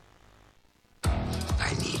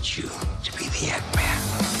need you to be the Ant-Man.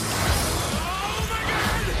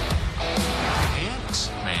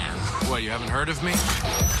 Ant-Man? What, you haven't heard of me?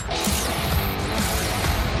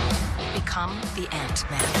 Become the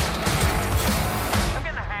Ant-Man. I'm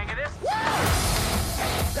getting the hang of this.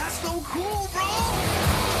 That's so cool, bro!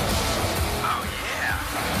 Oh, yeah.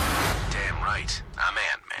 Damn right. I'm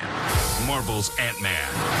Ant-Man. Marvel's Ant-Man.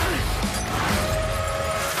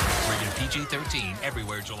 Rated PG-13,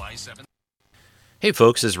 everywhere July 7th. Hey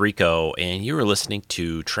folks, it's Rico, and you are listening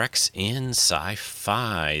to Treks in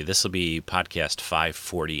Sci-Fi. This will be podcast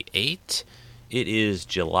 548. It is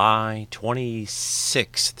July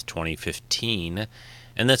 26th, 2015,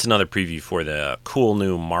 and that's another preview for the cool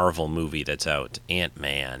new Marvel movie that's out,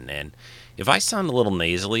 Ant-Man. And if I sound a little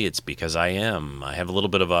nasally, it's because I am. I have a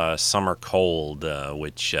little bit of a summer cold,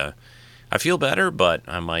 which I feel better, but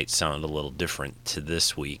I might sound a little different to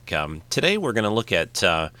this week. Today we're going to look at...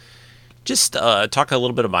 Just talk a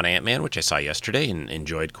little bit about Ant-Man, which I saw yesterday and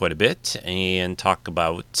enjoyed quite a bit, and talk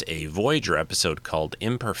about a Voyager episode called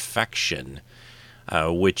Imperfection,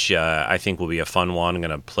 which I think will be a fun one. I'm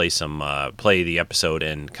going to play the episode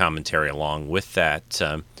and commentary along with that.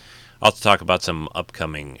 Also talk about some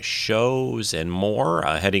upcoming shows and more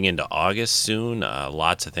heading into August soon.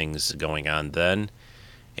 Lots of things going on then.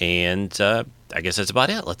 And I guess that's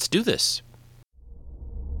about it. Let's do this.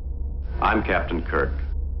 I'm Captain Kirk.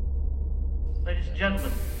 Ladies and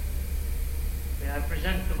gentlemen, may I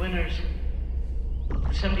present the winners of the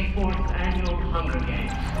 74th Annual Hunger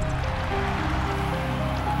Games.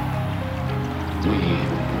 We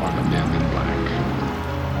are the men in black.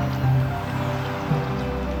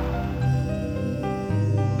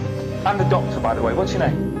 I'm the doctor, by the way. What's your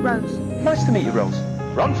name? Rose. Nice to meet you, Rose.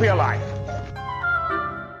 Run for your life.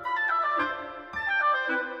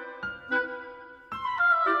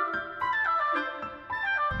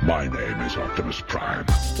 My name is Optimus Prime.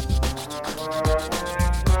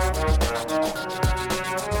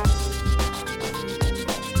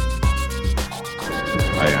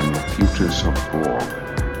 I am the Futus of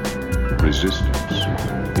Borg. Resistance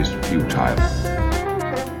is futile.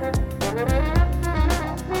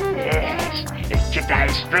 Yes, the Jedi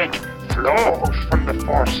strength flows from the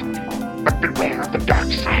Force, but beware of the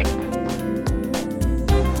dark side.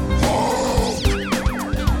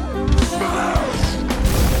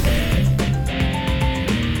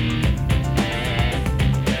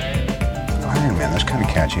 Iron Man, that's kind of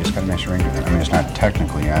catchy. It's got a nice ring to it. I mean, it's not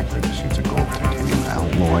technically accurate. It's a gold titanium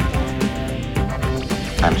alloy.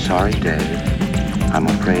 I'm sorry, Dave. I'm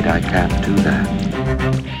afraid I can't do that.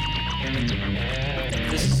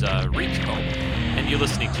 This is Rico, and you're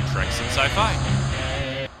listening to Treks in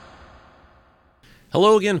Sci-Fi.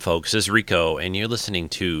 Hello again, folks. This is Rico, and you're listening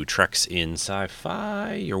to Treks in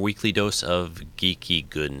Sci-Fi, your weekly dose of geeky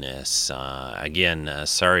goodness. Again,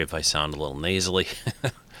 sorry if I sound a little nasally.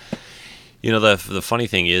 You know, the funny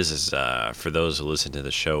thing is for those who listen to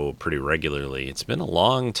the show pretty regularly, it's been a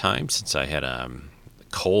long time since I had a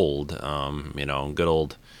cold, good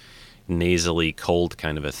old nasally cold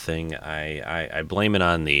kind of a thing. I blame it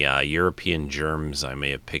on the European germs I may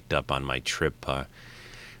have picked up on my trip.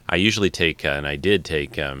 I usually take, and I did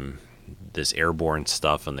take, this airborne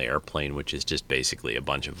stuff on the airplane, which is just basically a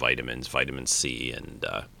bunch of vitamins, vitamin C, and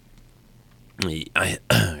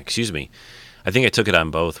excuse me. I think I took it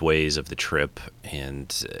on both ways of the trip,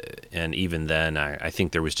 and even then, I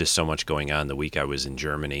think there was just so much going on the week I was in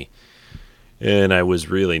Germany, and I was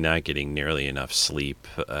really not getting nearly enough sleep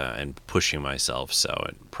and pushing myself, so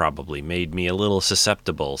it probably made me a little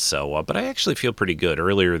susceptible. So, but I actually feel pretty good.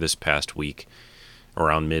 Earlier this past week,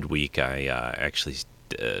 around midweek, I actually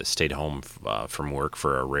stayed home from work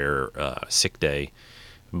for a rare sick day.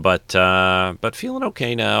 But feeling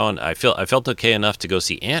okay now, and I felt okay enough to go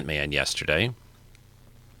see Ant-Man yesterday,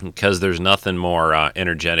 because there's nothing more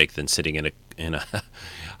energetic than sitting in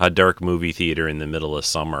a dark movie theater in the middle of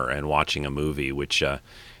summer and watching a movie, which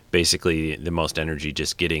basically the most energy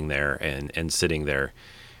just getting there and sitting there.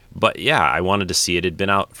 But yeah, I wanted to see it. It had been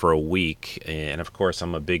out for a week, and of course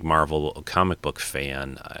I'm a big Marvel comic book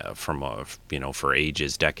fan for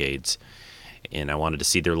ages, decades. And I wanted to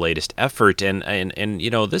see their latest effort, and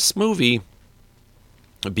this movie,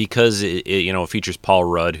 because it features Paul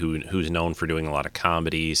Rudd, who's known for doing a lot of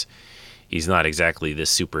comedies. He's not exactly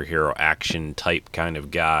this superhero action type kind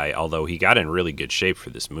of guy, although he got in really good shape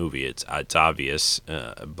for this movie. It's obvious,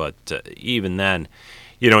 but even then,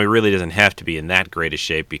 he really doesn't have to be in that great a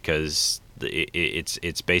shape, because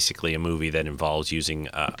it's basically a movie that involves using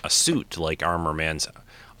a suit like Armor Man's.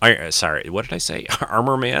 Sorry, what did I say?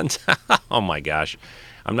 Armor Man? Oh my gosh.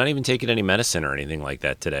 I'm not even taking any medicine or anything like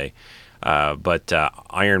that today. But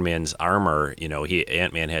Iron Man's armor,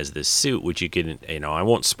 Ant-Man has this suit, which you can, I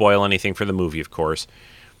won't spoil anything for the movie, of course,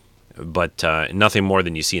 but nothing more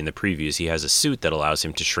than you see in the previews. He has a suit that allows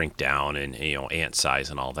him to shrink down and, ant size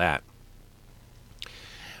and all that.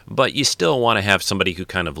 But you still want to have somebody who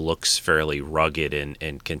kind of looks fairly rugged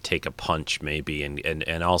and can take a punch maybe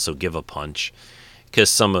and also give a punch, because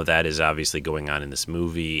some of that is obviously going on in this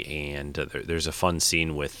movie. And there's a fun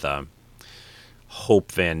scene with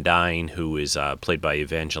Hope Van Dyne, who is played by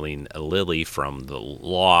Evangeline Lilly from The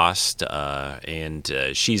Lost, and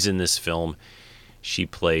she's in this film. She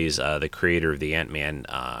plays the creator of the Ant-Man,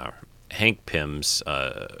 Hank Pym's.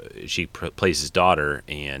 She plays his daughter,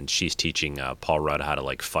 and she's teaching Paul Rudd how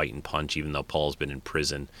to fight and punch, even though Paul's been in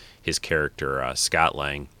prison. His character, Scott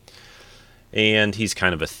Lang, and he's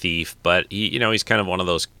kind of a thief, but he's kind of one of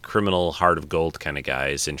those criminal heart of gold kind of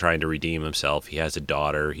guys, and trying to redeem himself. He has a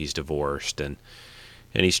daughter, he's divorced, and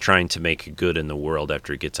he's trying to make good in the world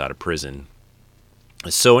after he gets out of prison.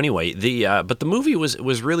 So anyway, but the movie was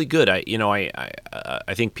really good. I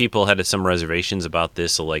think people had some reservations about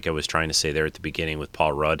this, like I was trying to say there at the beginning with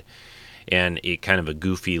Paul Rudd, and it kind of a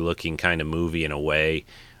goofy looking kind of movie in a way.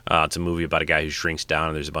 It's a movie about a guy who shrinks down,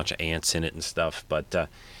 and there's a bunch of ants in it and stuff. But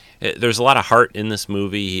there's a lot of heart in this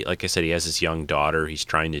movie. Like I said, he has this young daughter. He's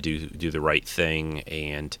trying to do the right thing,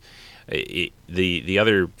 and the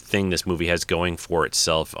other thing this movie has going for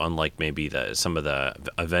itself, unlike maybe some of the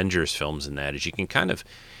Avengers films in that, is you can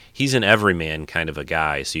he's an everyman kind of a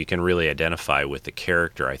guy, so you can really identify with the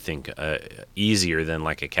character, I think, easier than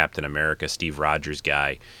like a Captain America, Steve Rogers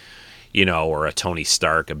guy, or a Tony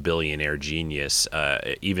Stark, a billionaire genius,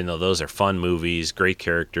 even though those are fun movies, great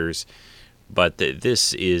characters. But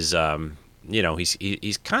this is,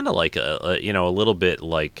 he's kind of like a little bit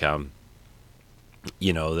like,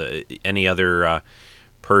 any other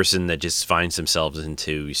person that just finds themselves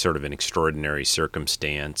into sort of an extraordinary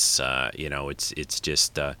circumstance. It's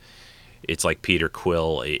just it's like Peter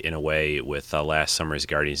Quill in a way with last summer's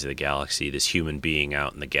Guardians of the Galaxy. This human being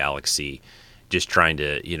out in the galaxy, just trying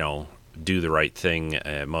to do the right thing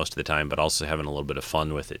most of the time, but also having a little bit of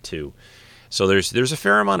fun with it too. So there's a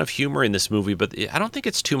fair amount of humor in this movie, but I don't think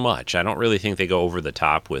it's too much. I don't really think they go over the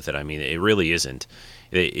top with it. I mean, it really isn't.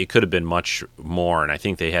 It could have been much more, and I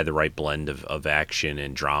think they had the right blend of action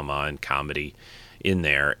and drama and comedy in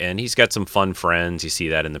there. And he's got some fun friends. You see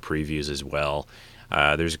that in the previews as well.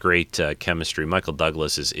 There's great chemistry. Michael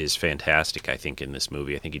Douglas is fantastic, I think, in this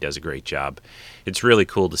movie. I think he does a great job. It's really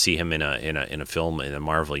cool to see him in a film in the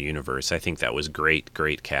Marvel Universe. I think that was great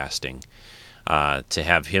casting. To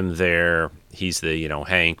have him there, he's the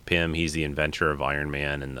Hank Pym. He's the inventor of Iron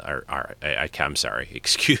Man and I'm sorry,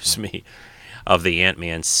 excuse me, of the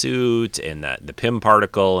Ant-Man suit and the Pym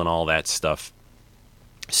particle and all that stuff.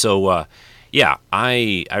 So yeah,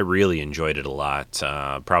 I really enjoyed it a lot.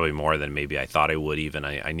 Probably more than maybe I thought I would. Even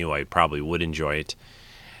I knew I probably would enjoy it.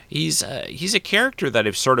 He's a character that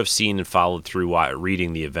I've sort of seen and followed through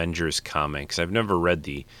reading the Avengers comics. I've never read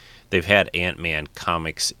They've had Ant-Man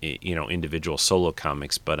comics, individual solo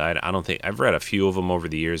comics, but I don't think I've read a few of them over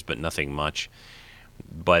the years, but nothing much.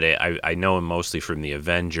 But I know him mostly from the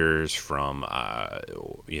Avengers, from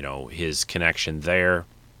his connection there.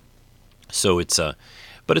 So it's a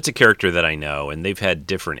character that I know, and they've had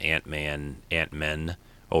different Ant-Men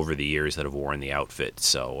over the years that have worn the outfit.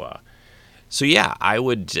 So yeah, I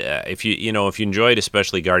would if you enjoyed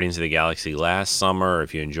especially Guardians of the Galaxy last summer,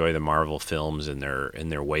 if you enjoy the Marvel films and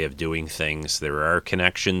their way of doing things, there are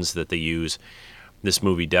connections that they use. This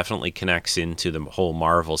movie definitely connects into the whole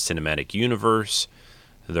Marvel Cinematic Universe.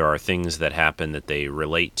 There are things that happen that they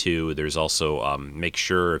relate to. There's also make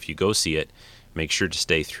sure if you go see it, make sure to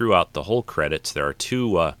stay throughout the whole credits. There are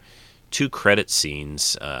two credit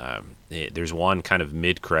scenes. There's one kind of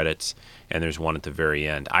mid credits, and there's one at the very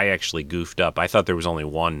end. I actually goofed up. I thought there was only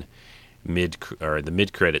one the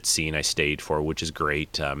mid credit scene I stayed for, which is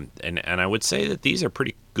great. And I would say that these are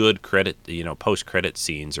pretty good credit, post credit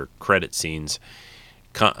scenes or credit scenes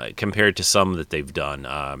compared to some that they've done.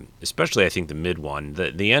 Especially I think the mid one.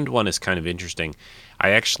 The end one is kind of interesting.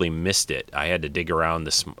 I actually missed it. I had to dig around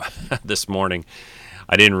this morning.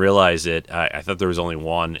 I didn't realize it. I thought there was only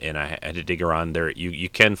one, and I had to dig around there. You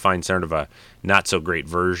can find sort of a not-so-great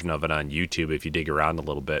version of it on YouTube if you dig around a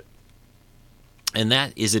little bit. And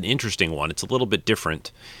that is an interesting one. It's a little bit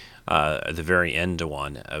different, the very end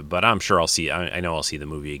one. But I'm sure I'll see. I know I'll see the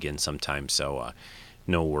movie again sometime, so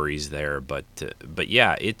no worries there. But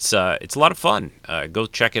yeah, it's a lot of fun. Go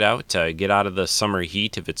check it out. Get out of the summer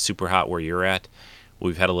heat if it's super hot where you're at.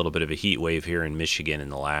 We've had a little bit of a heat wave here in Michigan in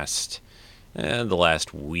the last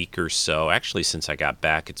week or so. Actually, since I got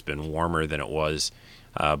back, it's been warmer than it was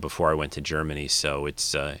before I went to Germany. So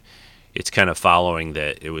it's kind of following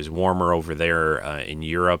that. It was warmer over there in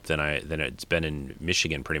Europe than it's been in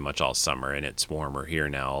Michigan pretty much all summer, and it's warmer here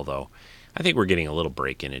now, although I think we're getting a little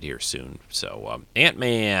break in it here soon. So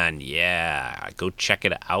Ant-Man, yeah, go check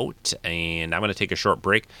it out. And I'm going to take a short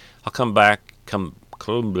break. I'll come back, come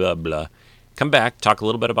back, talk a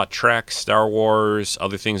little bit about Trek, Star Wars,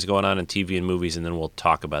 other things going on in TV and movies, and then we'll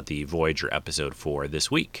talk about the Voyager episode for this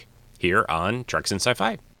week here on Treks and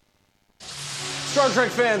Sci-Fi. Star Trek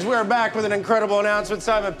fans, we're back with an incredible announcement.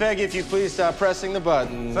 Simon Peggy, if you please stop pressing the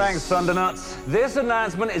buttons. Thanks, Thundernuts. This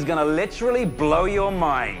announcement is going to literally blow your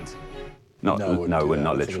mind. No, not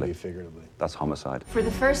literally. Figuratively. That's homicide. For the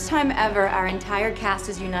first time ever, our entire cast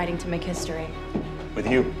is uniting to make history. With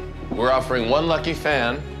you. We're offering one lucky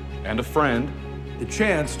fan and a friend the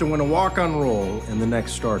chance to win a walk-on role in the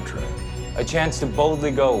next Star Trek. a chance to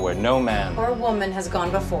boldly go where no man or woman has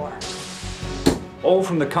gone before. All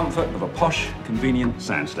from the comfort of a posh, convenient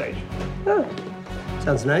soundstage. Oh,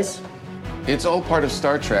 sounds nice. It's all part of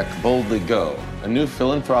Star Trek Boldly Go, a new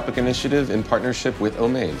philanthropic initiative in partnership with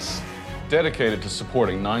Omaze. Dedicated to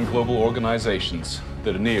supporting 9 global organizations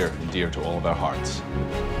that are near and dear to all of our hearts.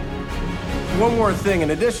 One more thing,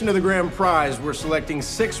 in addition to the grand prize, we're selecting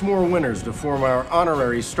 6 more winners to form our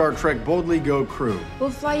honorary Star Trek Boldly Go crew. We'll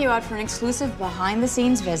fly you out for an exclusive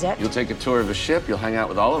behind-the-scenes visit. You'll take a tour of the ship, you'll hang out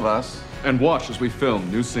with all of us. And watch as we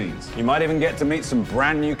film new scenes. You might even get to meet some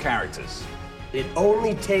brand new characters. It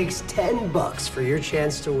only takes $10 for your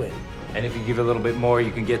chance to win. And if you give a little bit more,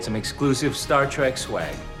 you can get some exclusive Star Trek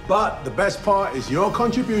swag. But the best part is your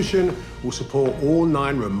contribution will support all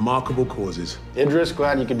 9 remarkable causes. Idris,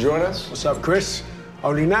 glad you could join us. What's up, Chris?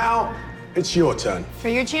 Only now, it's your turn. For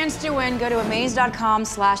your chance to win, go to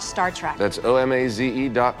amaze.com/Star Trek. That's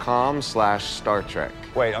OMAZE.com/Star Trek.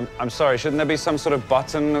 Wait, I'm sorry, shouldn't there be some sort of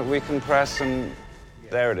button that we can press and...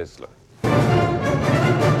 There it is, look.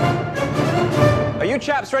 Are you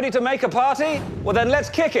chaps ready to make a party? Well then, let's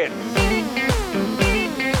kick it.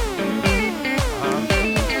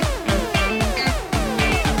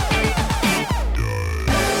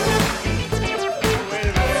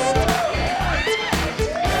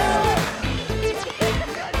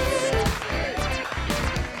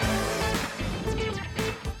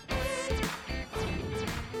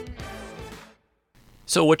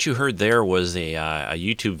 So what you heard there was a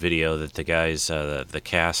YouTube video that the guys, the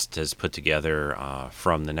cast has put together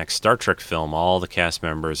from the next Star Trek film. All the cast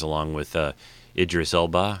members, along with Idris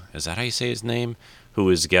Elba, is that how you say his name? Who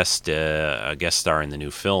is a guest star in the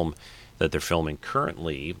new film that they're filming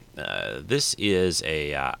currently. This is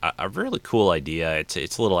a really cool idea. It's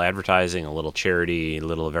a little advertising, a little charity, a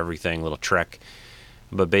little of everything, a little Trek.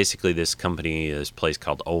 But basically, this company, this place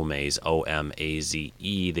called Omaze,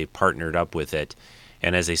 O-M-A-Z-E, they partnered up with it.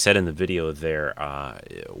 And as they said in the video there,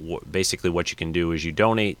 basically what you can do is you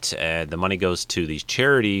donate. The money goes to these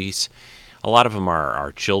charities. A lot of them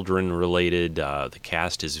are children related. The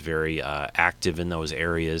cast is very active in those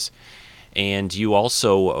areas. And you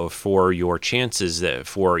also, for your chances,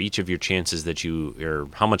 for each of your chances that you, or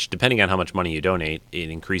how much, depending on how much money you donate, it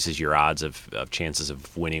increases your odds of chances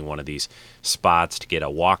of winning one of these spots to get a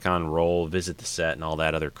walk-on role, visit the set, and all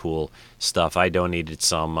that other cool stuff. I donated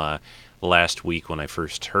some last week when I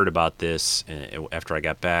first heard about this after I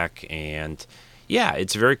got back, and yeah,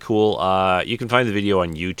 it's very cool. You can find the video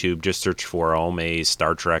on YouTube. Just search for Omaze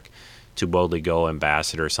Star Trek to Boldly Go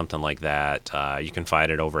Ambassador or something like that. You can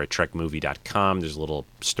find it over at trekmovie.com. There's a little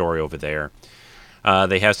story over there.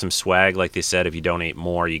 They have some swag, like they said. If you donate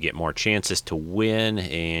more, you get more chances to win,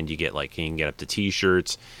 and you can get up to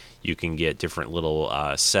t-shirts. You can get different little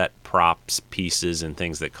set props, pieces, and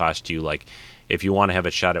things that cost you, like, if you want to have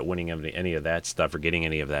a shot at winning any of that stuff or getting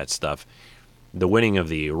any of that stuff, the winning of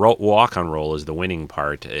the walk-on roll is the winning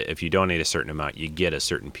part. If you donate a certain amount, you get a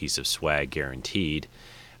certain piece of swag guaranteed.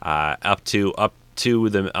 Up to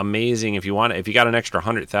the amazing, if you got an extra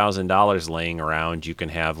 $100,000 laying around, you can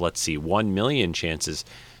have, 1 million chances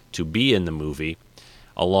to be in the movie,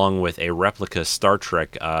 along with a replica Star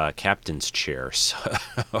Trek captain's chair. So,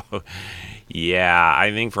 yeah,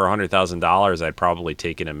 I think for $100,000, I'd probably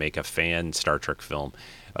take it and make a fan Star Trek film.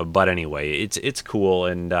 But anyway, it's cool,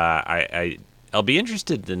 and I'll be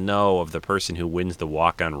interested to know of the person who wins the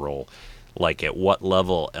walk-on role, like at what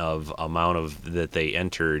level of amount of that they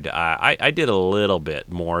entered. I did a little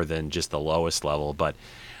bit more than just the lowest level, but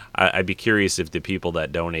I'd be curious if the people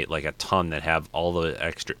that donate like a ton, that have all the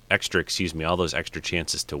all those extra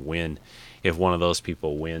chances to win, if one of those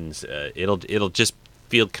people wins, it'll just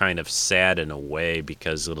feel kind of sad in a way,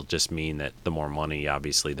 because it'll just mean that the more money,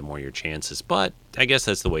 obviously, the more your chances. But I guess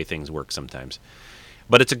that's the way things work sometimes.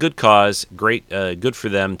 But it's a good cause. Great, good for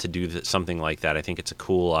them to do something like that. I think it's a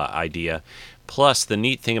cool idea. Plus, the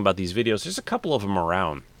neat thing about these videos, there's a couple of them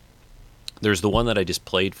around. There's the one that I just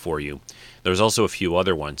played for you. There's also a few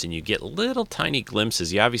other ones, and you get little tiny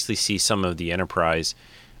glimpses. You obviously see some of the Enterprise,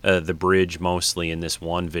 the bridge mostly in this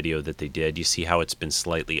one video that they did. You see how it's been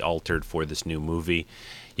slightly altered for this new movie.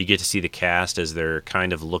 You get to see the cast as they're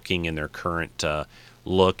kind of looking in their current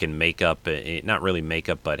look and makeup, not really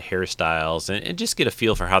makeup, but hairstyles, and just get a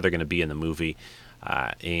feel for how they're going to be in the movie.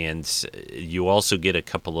 And you also get a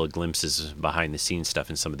couple of glimpses behind the scenes stuff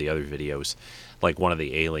in some of the other videos, like one of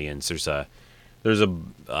the aliens. There's a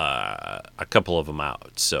couple of them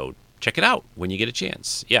out, so check it out when you get a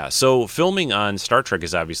chance. Yeah, so filming on Star Trek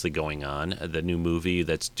is obviously going on. The new movie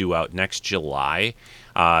that's due out next July,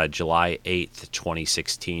 July 8th,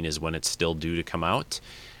 2016 is when it's still due to come out,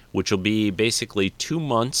 which will be basically 2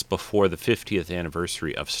 months before the 50th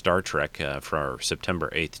anniversary of Star Trek for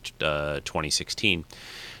September 8th, 2016.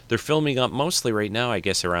 They're filming up mostly right now, I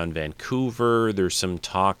guess, around Vancouver. There's some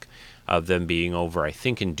talk of them being over, I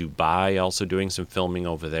think, in Dubai, also doing some filming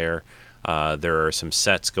over there. There are some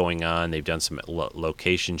sets going on. They've done some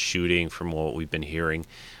location shooting from what we've been hearing.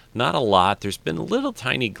 Not a lot. There's been little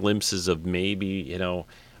tiny glimpses of maybe,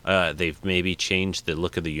 they've maybe changed the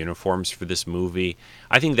look of the uniforms for this movie.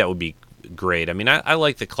 I think that would be great. I mean, I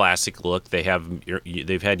like the classic look.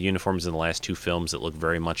 They've had uniforms in the last 2 films that look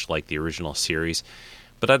very much like the original series.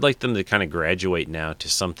 But I'd like them to kind of graduate now to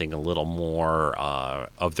something a little more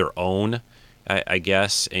of their own, I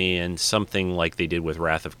guess, and something like they did with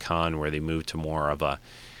Wrath of Khan, where they moved to more of a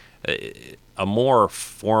more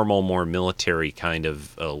formal, more military kind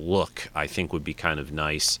of look. I think would be kind of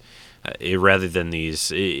nice, rather than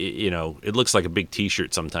these. It looks like a big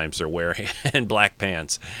T-shirt sometimes they're wearing and black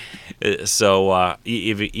pants. So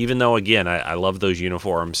even though, again, I love those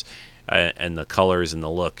uniforms. And the colors and the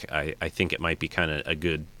look, I think it might be kind of a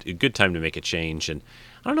good time to make a change. And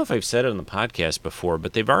I don't know if I've said it on the podcast before,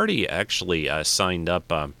 but they've already actually signed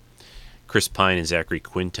up Chris Pine and Zachary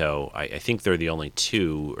Quinto. I think they're the only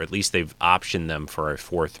 2, or at least they've optioned them for a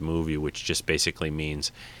 4th movie, which just basically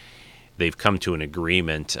means they've come to an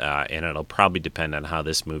agreement, and it'll probably depend on how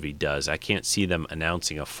this movie does. I can't see them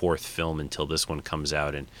announcing a 4th film until this one comes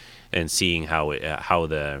out and seeing how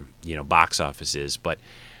the box office is. But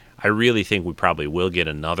I really think we probably will get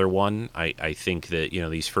another one. I think that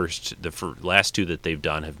these last 2 that they've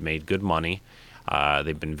done have made good money.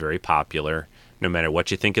 They've been very popular. No matter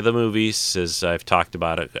what you think of the movies, as I've talked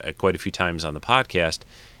about it quite a few times on the podcast,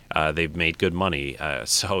 they've made good money.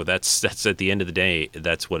 So that's at the end of the day,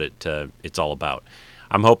 that's what it's all about.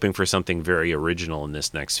 I'm hoping for something very original in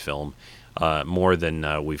this next film, more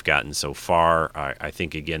than we've gotten so far. I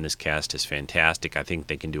think again this cast is fantastic. I think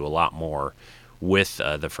they can do a lot more with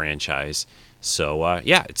the franchise. So,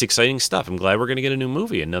 yeah, it's exciting stuff. I'm glad we're going to get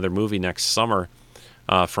another movie next summer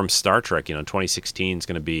from Star Trek. 2016 is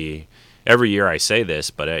going to be, every year I say this,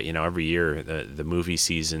 but, every year the movie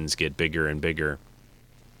seasons get bigger and bigger.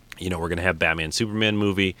 We're going to have Batman Superman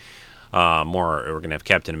movie, we're going to have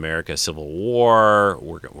Captain America Civil War,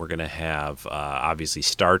 we're going to have, obviously,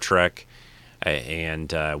 Star Trek,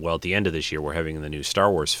 and, at the end of this year, we're having the new Star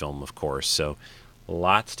Wars film, of course, so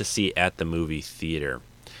lots to see at the movie theater.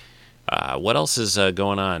 What else is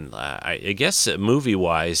going on? I guess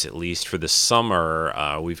movie-wise, at least for the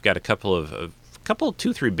summer, we've got a couple,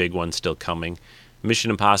 2-3 big ones still coming.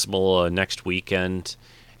 Mission Impossible next weekend,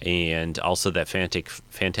 and also that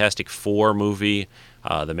Fantastic Four movie,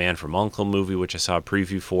 the Man from U.N.C.L.E. movie, which I saw a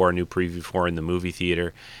new preview for in the movie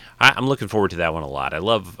theater. I'm looking forward to that one a lot. I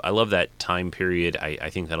love that time period. I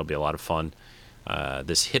think that'll be a lot of fun.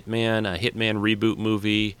 This Hitman reboot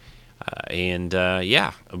movie, and a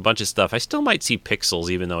bunch of stuff. I still might see Pixels,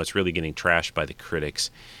 even though it's really getting trashed by the critics.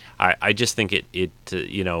 I just think it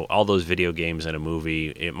all those video games in a movie,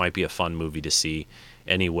 it might be a fun movie to see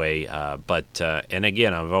anyway. But and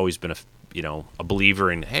again, I've always been a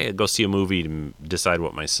believer in, hey, go see a movie to decide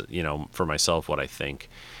for myself what I think.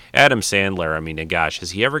 Adam Sandler, I mean, gosh,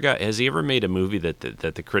 has he ever made a movie that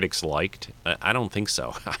the critics liked? I don't think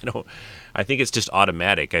so. I think it's just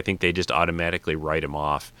automatic. I think they just automatically write him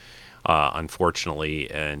off,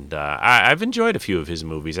 unfortunately. And I've enjoyed a few of his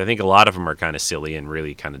movies. I think a lot of them are kind of silly and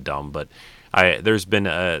really kind of dumb, but there's been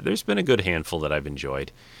a good handful that I've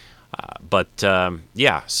enjoyed.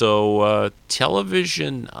 So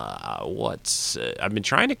television, I've been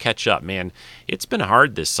trying to catch up, man. It's been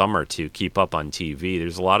hard this summer to keep up on TV.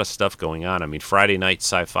 There's a lot of stuff going on. I mean, Friday night,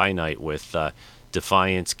 sci-fi night with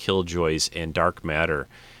Defiance, Killjoys, and Dark Matter.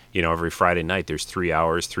 Every Friday night there's 3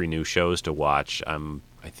 hours, 3 new shows to watch.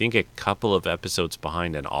 I think a couple of episodes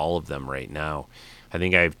behind on all of them right now. I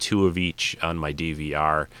think I have 2 of each on my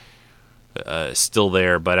DVR still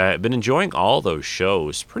there, but I've been enjoying all those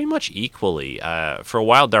shows pretty much equally. For a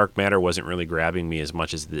while, Dark Matter wasn't really grabbing me as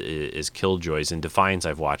much as Killjoys, and Defiance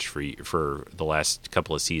I've watched for the last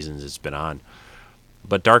couple of seasons it's been on.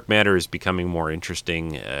 But Dark Matter is becoming more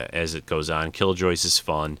interesting as it goes on. Killjoys is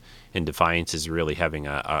fun, and Defiance is really having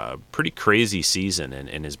a pretty crazy season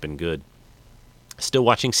and has been good. Still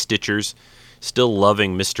watching Stitchers, still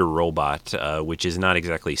loving Mr. Robot, which is not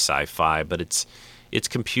exactly sci-fi, but it's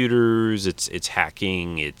computers, it's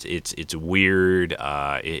hacking, it's weird.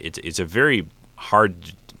 It's a very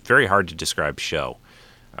hard to describe show.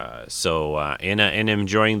 And I'm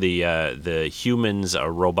enjoying the Humans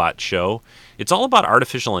Robot show. It's all about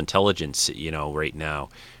artificial intelligence, right now.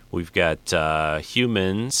 We've got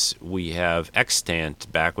Humans. We have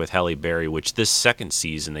Extant back with Halle Berry, which this second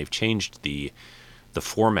season they've changed the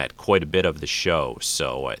format quite a bit of the show.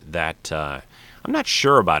 So that I'm not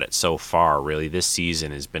sure about it so far. Really, this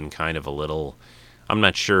season has been kind of a little. I'm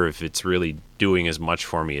not sure if it's really doing as much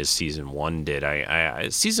for me as season 1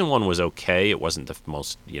 did. Season 1 was okay. It wasn't the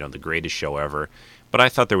most, the greatest show ever, but I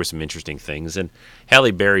thought there were some interesting things. And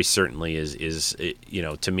Halle Berry certainly is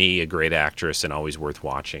to me a great actress and always worth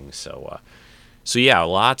watching. So yeah,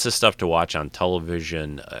 lots of stuff to watch on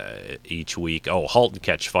television each week. Oh, *Halt and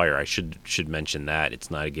Catch Fire*. I should mention that. It's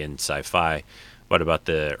not again sci-fi, but about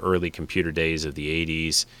the early computer days of the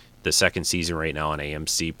 80s. The second season right now on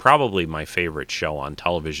AMC, probably my favorite show on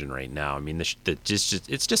television right now. I mean, it's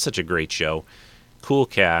just such a great show, cool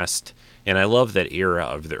cast, and I love that era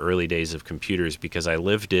of the early days of computers because I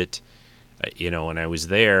lived it, and I was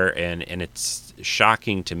there, and it's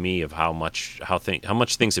shocking to me of how much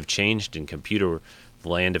things have changed in the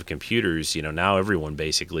land of computers. Now everyone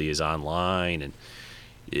basically is online, and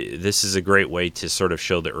this is a great way to sort of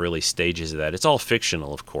show the early stages of that. It's all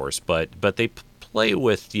fictional, of course, but they play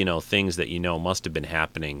with things that must have been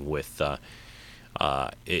happening with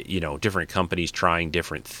different companies trying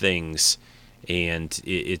different things, and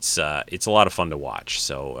it's a lot of fun to watch.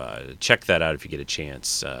 So check that out if you get a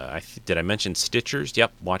chance. Did I mention Stitchers?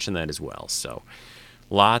 Yep, watching that as well. So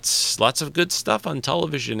lots of good stuff on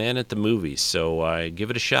television and at the movies. So give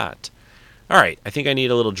it a shot. All right, I think I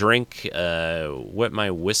need a little drink, wet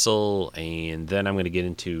my whistle, and then I'm going to get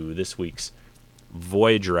into this week's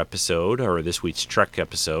Voyager episode, or this week's Trek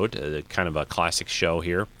episode, kind of a classic show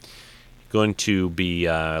here. Going to be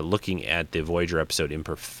looking at the Voyager episode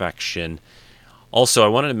Imperfection. Also, I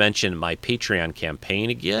wanted to mention my Patreon campaign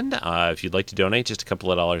again. If you'd like to donate just a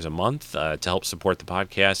couple of dollars a month to help support the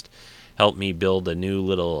podcast, help me build a new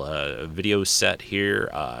little video set here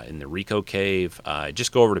in the Rico Cave,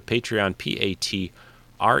 just go over to Patreon,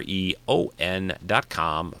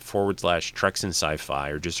 patreon.com/Treks and Sci-Fi,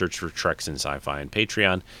 or just search for Treks and Sci-Fi on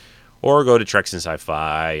Patreon, or go to Treks and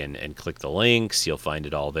Sci-Fi and click the links. You'll find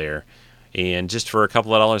it all there. And just for a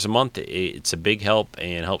couple of dollars a month, it's a big help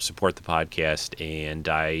and helps support the podcast, and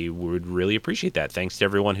I would really appreciate that. Thanks to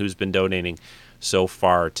everyone who's been donating so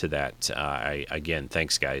far to that. Again,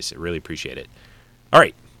 thanks, guys. I really appreciate it. All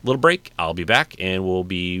right, little break. I'll be back, and we'll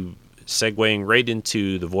be segueing right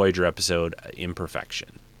into the Voyager episode,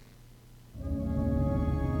 Imperfection.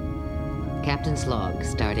 Captain's log,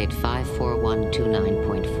 stardate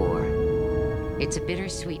 54129.4. It's a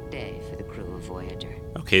bittersweet day for the crew of Voyager.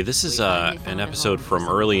 Okay, this is an episode from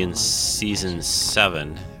early in season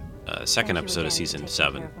 7, second episode of season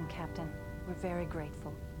 7. Captain. We're very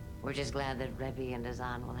grateful. We're just glad that Rebbe and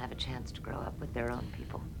Azan will have a chance to grow up with their own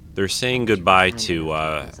people. They're saying goodbye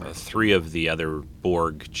to 3 of the other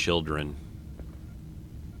Borg children.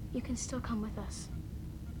 You can still come with us.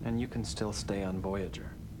 And you can still stay on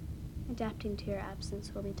Voyager. Adapting to your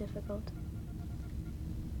absence will be difficult.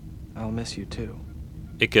 I'll miss you too.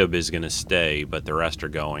 Icab is going to stay, but the rest are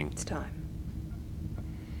going. It's time.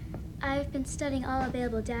 I've been studying all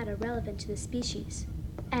available data relevant to the species,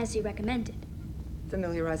 as you recommended.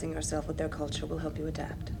 Familiarizing yourself with their culture will help you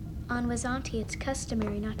adapt. On Wazanti, it's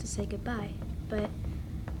customary not to say goodbye, but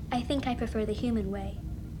I think I prefer the human way.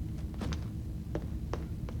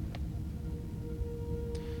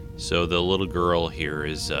 So the little girl here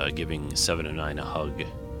is giving 7 and 9 a hug.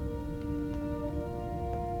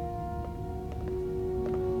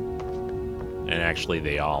 And actually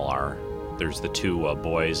they all are. There's the 2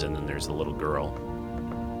 boys, and then there's the little girl.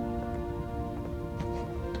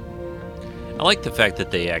 I like the fact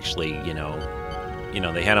that they actually,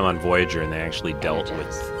 they had them on Voyager, and they actually dealt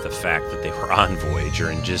with the fact that they were on Voyager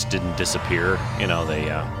and just didn't disappear.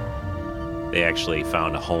 They actually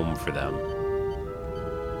found a home for them.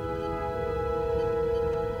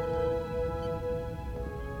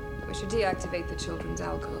 We should deactivate the children's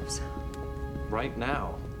alcoves. right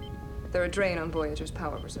now. They're a drain on Voyager's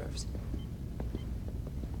power reserves.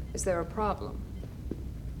 Is there a problem?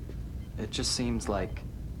 It just seems like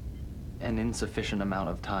an insufficient amount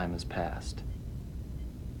of time has passed.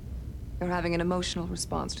 They're having an emotional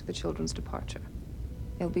response to the children's departure.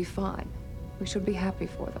 They'll be fine. We should be happy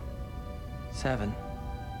for them. 7.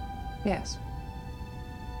 Yes.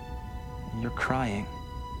 You're crying.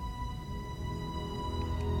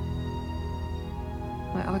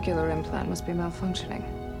 My ocular implant must be malfunctioning.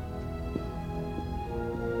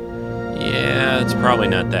 Yeah, it's probably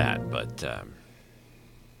not that, but...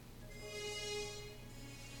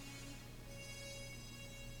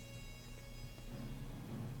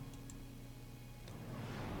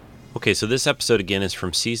 Okay, so this episode again is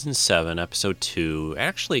from season 7, episode 2.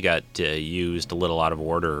 Actually got used a little out of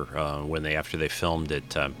order after they filmed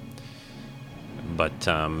it, but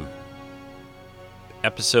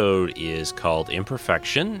episode is called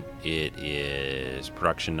Imperfection. It is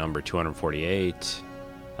production number 248.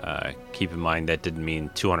 Keep in mind that didn't mean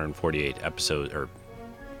 248 episodes,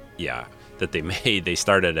 that they made. They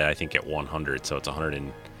started I think at 100, so it's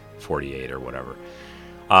 148 or whatever.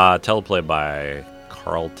 Teleplay by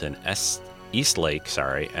Carlton Eastlake,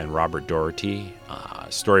 and Robert Doherty.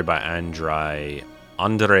 Story by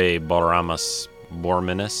Andre Bormanis.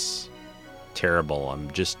 Terrible. I'm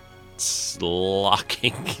just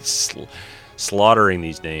slaughtering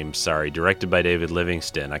these names. Sorry. Directed by David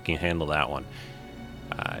Livingston. I can handle that one.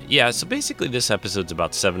 So basically this episode's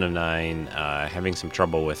about 7 of 9 having some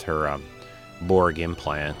trouble with her Borg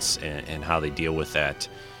implants and how they deal with that.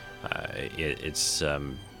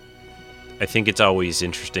 I think it's always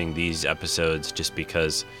interesting, these episodes, just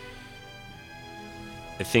because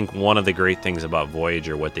I think one of the great things about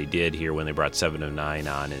Voyager, what they did here when they brought 7 of 9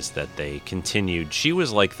 on, is that they continued. She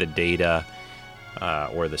was like the Data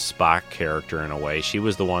or the Spock character in a way. She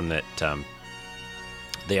was the one that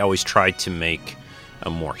they always tried to make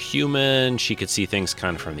more human. She could see things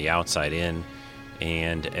kind of from the outside in,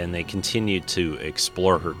 and they continued to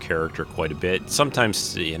explore her character quite a bit.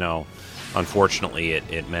 Sometimes, unfortunately,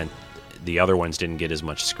 it meant the other ones didn't get as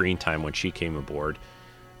much screen time when she came aboard.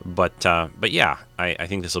 But yeah, I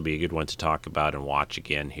think this will be a good one to talk about and watch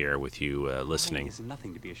again here with you listening. There's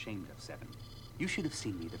nothing to be ashamed of, Seven. You should have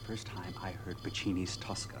seen me the first time I heard Puccini's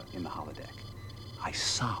Tosca in the holodeck. I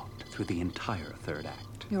sobbed through the entire third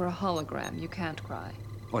act. You're a hologram. You can't cry.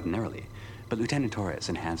 Ordinarily, but Lieutenant Torres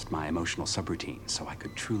enhanced my emotional subroutine so I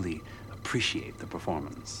could truly appreciate the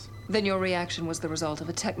performance. Then your reaction was the result of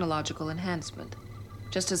a technological enhancement,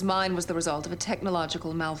 just as mine was the result of a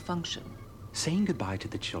technological malfunction. Saying goodbye to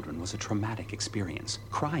the children was a traumatic experience.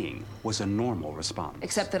 Crying was a normal response.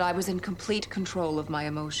 Except that I was in complete control of my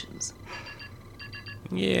emotions.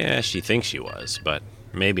 Yeah, she thinks she was, but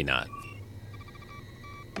maybe not.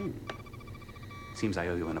 Seems I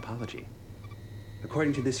owe you an apology.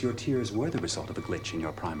 According to this, your tears were the result of a glitch in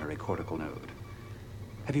your primary cortical node.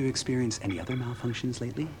 Have you experienced any other malfunctions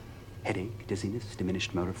lately? Headache, dizziness,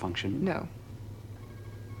 diminished motor function? No.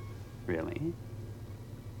 Really?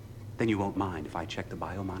 Then you won't mind if I check the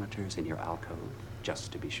biomonitors in your alcove,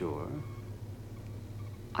 just to be sure?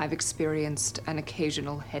 I've experienced an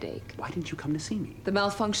occasional headache. Why didn't you come to see me? The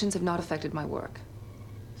malfunctions have not affected my work.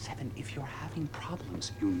 Seven, if you're having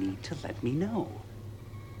problems, you need to let me know.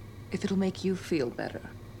 If it'll make you feel better,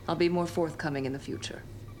 I'll be more forthcoming in the future.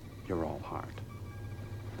 You're all heart.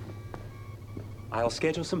 I'll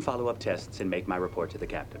schedule some follow-up tests and make my report to the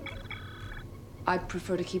captain. I'd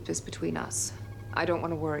prefer to keep this between us. I don't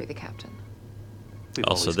want to worry the captain. We've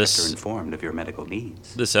always kept her informed of your medical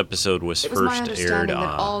needs. This episode was first aired in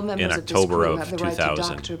October of 2000. Right to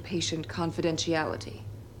doctor-patient confidentiality.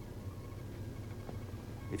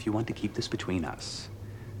 If you want to keep this between us,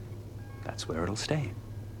 that's where it'll stay.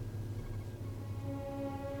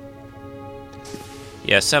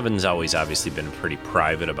 Yeah, Seven's always obviously been pretty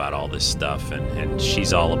private about all this stuff, and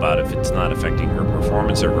she's all about if it's not affecting her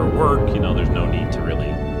performance or her work, there's no need to really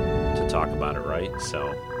to talk about it, right? So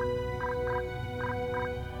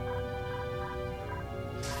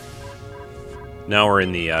now we're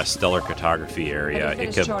in the stellar cartography area.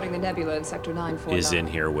 Finished charting the nebula in Sector 949. Is in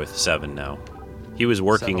here with Seven now. He was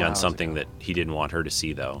working on something that he didn't want her to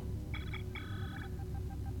see, though.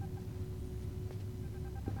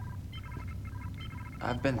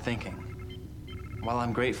 I've been thinking. While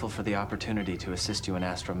I'm grateful for the opportunity to assist you in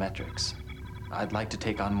astrometrics, I'd like to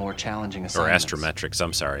take on more challenging assignments. Or astrometrics,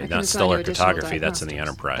 I'm sorry. Not stellar cartography, that's in the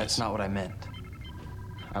Enterprise. That's not what I meant.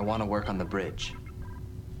 I want to work on the bridge.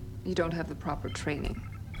 You don't have the proper training.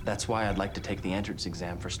 That's why I'd like to take the entrance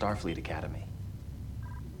exam for Starfleet Academy.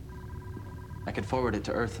 I could forward it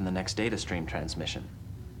to Earth in the next data stream transmission.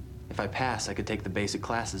 If I pass, I could take the basic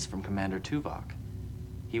classes from Commander Tuvok.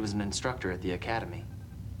 He was an instructor at the Academy.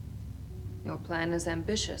 Your plan is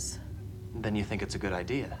ambitious. Then you think it's a good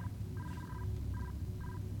idea.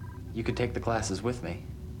 You could take the classes with me.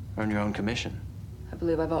 Earn your own commission. I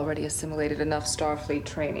believe I've already assimilated enough Starfleet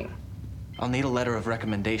training. I'll need a letter of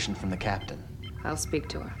recommendation from the captain. I'll speak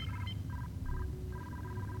to her.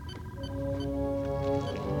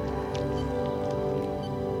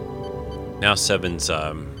 Now Seven's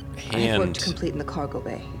I have work to complete in the cargo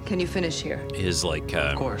bay. Can you finish here? Is like,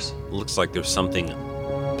 of course. Looks like there's something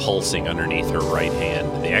pulsing underneath her right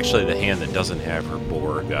hand. Actually, the hand that doesn't have her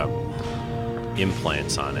Borg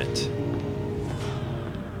implants on it.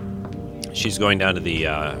 She's going down to the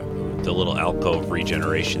little alcove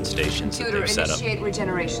regeneration stations that they've set up. Initiate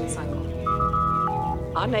regeneration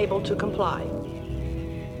cycle. Unable to comply.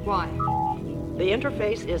 Why? The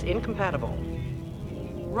interface is incompatible.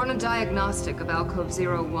 Run a diagnostic of Alcove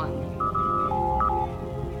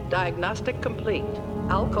 01. Diagnostic complete.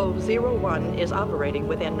 Alcove 01 is operating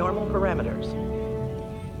within normal parameters.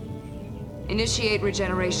 Initiate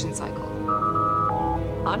regeneration cycle.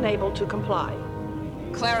 Unable to comply.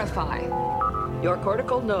 Clarify. Your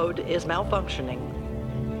cortical node is malfunctioning.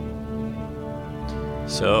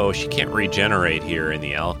 So she can't regenerate here in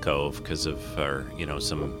the alcove because of her,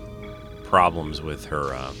 some problems with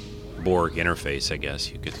her Borg interface, I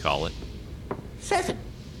guess you could call it. Seven.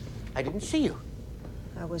 I didn't see you.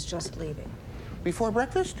 I was just leaving. Before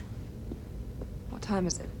breakfast? What time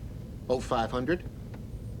is it? 0500.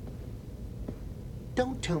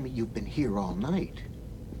 Don't tell me you've been here all night.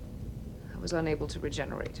 I was unable to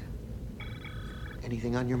regenerate.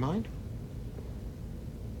 Anything on your mind?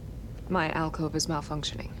 My alcove is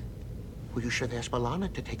malfunctioning. Well, you should ask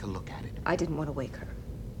B'Elanna to take a look at it. I didn't want to wake her.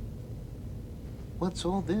 What's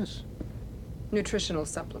all this? Nutritional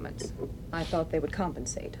supplements. I thought they would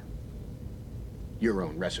compensate. Your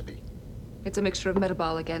own recipe. It's a mixture of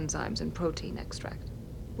metabolic enzymes and protein extract.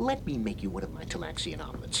 Let me make you one of my Talaxian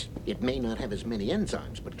omelets. It may not have as many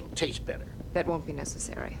enzymes, but it'll taste better. That won't be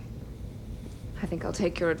necessary. I think I'll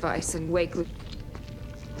take your advice and wake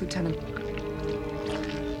Lieutenant...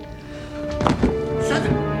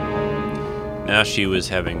 Seven! Now she was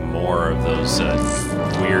having more of those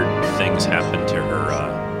weird things happen to her.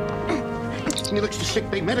 Neelix to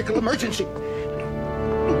sickbay medical emergency.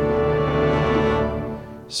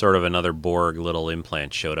 Sort of another Borg little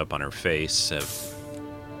implant showed up on her face.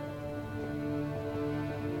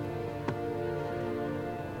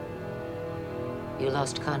 You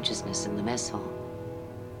lost consciousness in the mess hall.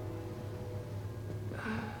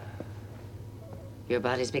 Your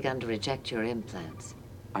body's begun to reject your implants.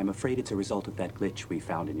 I'm afraid it's a result of that glitch we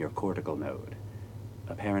found in your cortical node.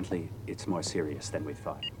 Apparently, it's more serious than we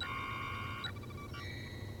thought.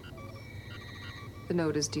 The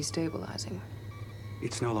node is destabilizing.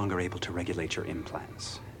 It's no longer able to regulate your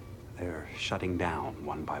implants. They're shutting down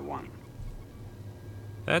one by one.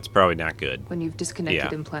 That's probably not good. When you've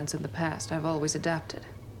disconnected implants in the past, I've always adapted.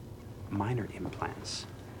 Minor implants.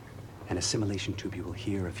 An assimilation tubule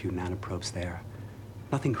here, a few nanoprobes there.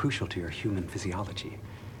 Nothing crucial to your human physiology.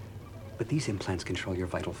 But these implants control your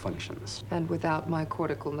vital functions. And without my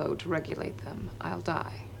cortical node to regulate them, I'll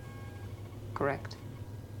die. Correct?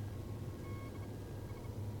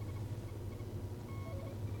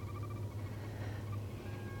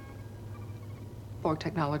 Borg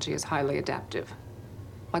technology is highly adaptive.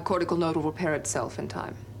 My cortical node will repair itself in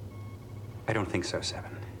time. I don't think so,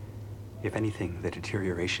 Seven. If anything, the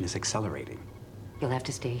deterioration is accelerating. You'll have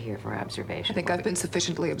to stay here for observation. I think I've been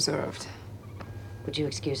sufficiently observed. Would you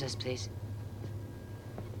excuse us, please?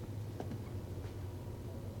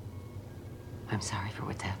 I'm sorry for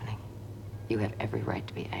what's happening. You have every right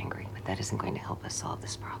to be angry, but that isn't going to help us solve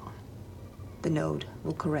this problem. The node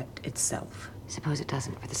will correct itself. Suppose it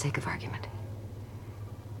doesn't, for the sake of argument.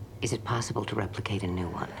 Is it possible to replicate a new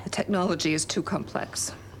one? The technology is too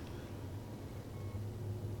complex.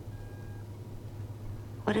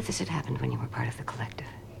 What if this had happened when you were part of the collective?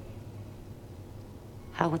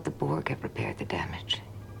 How would the Borg have repaired the damage?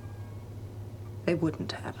 They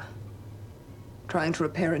wouldn't have. Trying to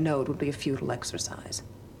repair a node would be a futile exercise.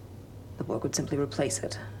 The Borg would simply replace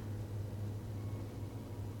it.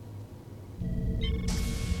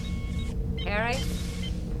 Harry?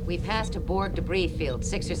 We passed a Borg debris field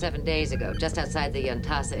 6 or 7 days ago, just outside the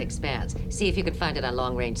Yuntasa Expanse. See if you can find it on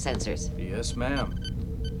long-range sensors. Yes, ma'am.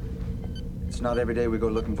 It's not every day we go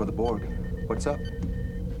looking for the Borg. What's up?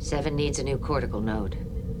 Seven needs a new cortical node.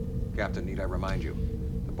 Captain, need I remind you?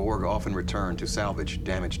 The Borg often return to salvage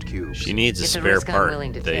damaged cubes. She needs a spare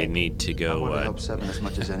part. They need to go... I want to help Seven as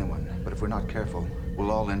much as anyone, but if we're not careful,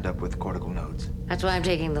 we'll all end up with cortical nodes. That's why I'm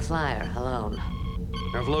taking the flyer, alone.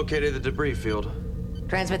 I've located the debris field.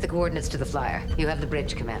 Transmit the coordinates to the flyer. You have the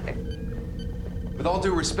bridge, Commander. With all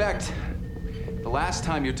due respect, the last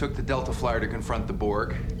time you took the Delta Flyer to confront the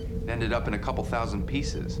Borg, it ended up in a couple thousand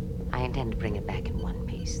pieces. I intend to bring it back in one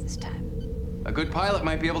piece this time. A good pilot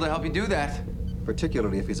might be able to help you do that.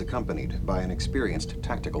 Particularly if he's accompanied by an experienced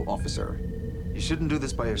tactical officer. You shouldn't do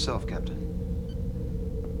this by yourself, Captain.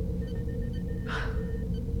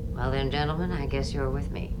 Well then, gentlemen, I guess you're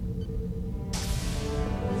with me.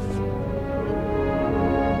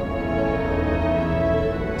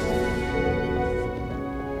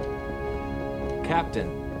 Captain.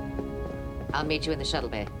 I'll meet you in the shuttle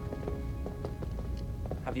bay.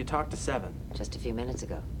 Have you talked to Seven? Just a few minutes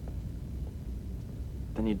ago.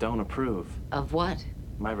 Then you don't approve. Of what?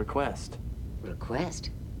 My request.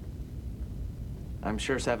 Request? I'm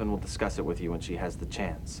sure Seven will discuss it with you when she has the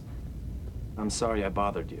chance. I'm sorry I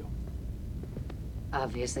bothered you.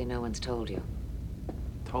 Obviously no one's told you.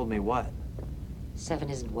 Told me what? Seven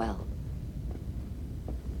isn't well.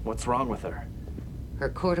 What's wrong with her? Her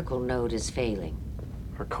cortical node is failing.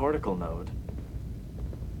 Her cortical node?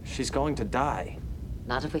 She's going to die.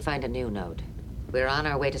 Not if we find a new node. We're on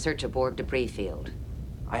our way to search a Borg debris field.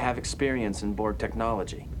 I have experience in Borg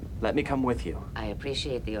technology. Let me come with you. I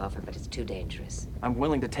appreciate the offer, but it's too dangerous. I'm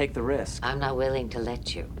willing to take the risk. I'm not willing to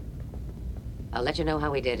let you. I'll let you know how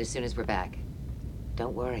we did as soon as we're back.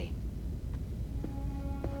 Don't worry.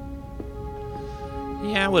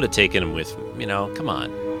 Yeah, I would have taken him with, you know, come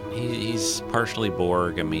on. He's partially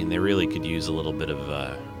Borg. I mean, they really could use a little bit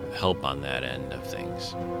of help on that end of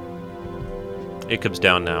things. It comes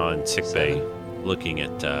down now in sickbay, looking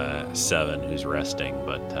at Seven, who's resting,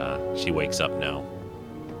 but she wakes up now.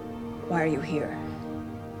 Why are you here?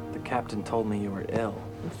 The captain told me you were ill.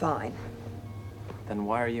 I'm fine. Then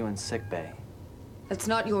why are you in sickbay? That's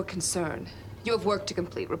not your concern. You have work to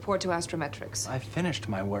complete. Report to Astrometrics. I finished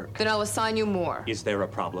my work. Then I'll assign you more. Is there a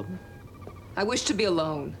problem? I wish to be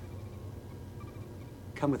alone.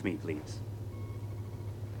 Come with me, please.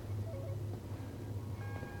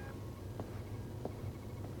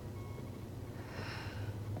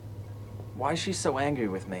 Why is she so angry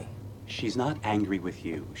with me? She's not angry with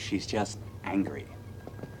you. She's just angry.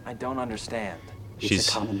 I don't understand. It's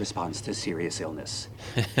a common response to serious illness.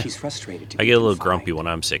 She's frustrated to I get a little grumpy when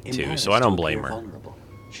I'm sick too, so I don't blame her.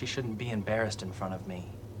 She shouldn't be embarrassed in front of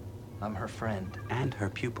me. I'm her friend. And her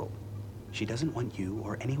pupil. She doesn't want you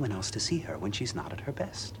or anyone else to see her when she's not at her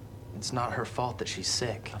best. It's not her fault that she's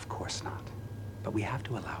sick. Of course not. But we have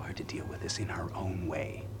to allow her to deal with this in her own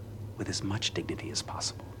way, with as much dignity as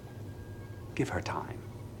possible. Give her time.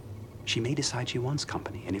 She may decide she wants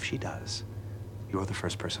company, and if she does, you're the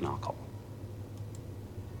first person I'll call.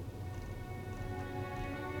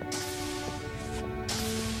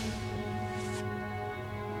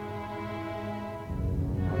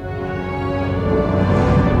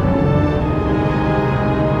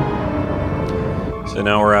 So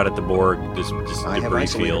now we're out at the Borg, this I have debris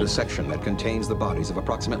isolated field. a section that contains the bodies of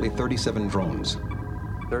approximately 37 drones.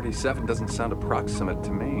 37 doesn't sound approximate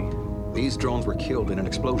to me. These drones were killed in an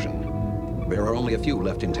explosion. There are only a few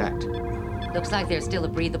left intact. Looks like there's still a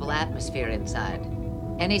breathable atmosphere inside.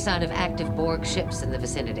 Any sign of active Borg ships in the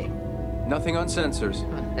vicinity? Nothing on sensors.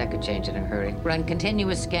 That could change in a hurry. Run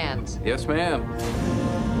continuous scans. Yes, ma'am.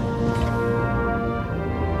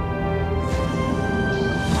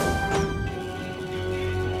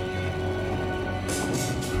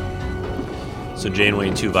 So Janeway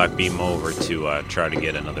and Tuvok beam over to try to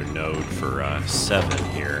get another node for Seven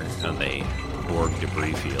here on the Borg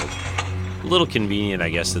debris field. A little convenient, I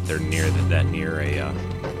guess, that they're near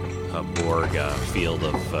a Borg field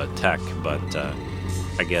of tech, but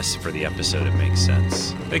I guess for the episode it makes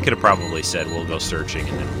sense. They could have probably said we'll go searching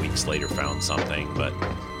and then weeks later found something, but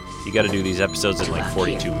you got to do these episodes in like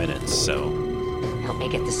 42 minutes, so. Help me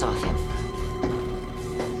get this off him.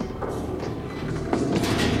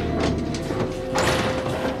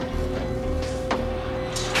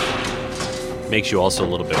 Makes you also a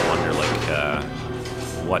little bit wonder, like,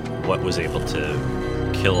 what was able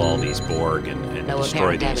to kill all these Borg and No destroy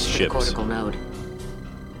apparent damage these to the ships. cortical node.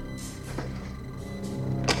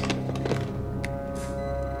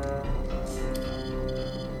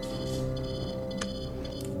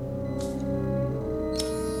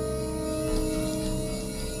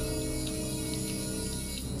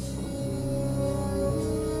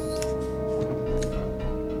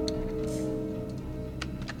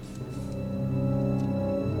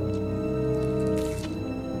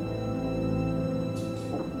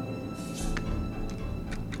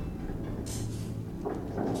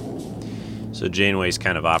 So Janeway's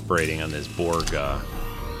kind of operating on this Borg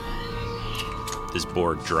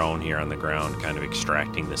drone here on the ground, kind of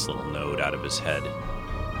extracting this little node out of his head.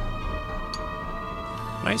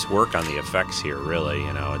 Nice work on the effects here, really.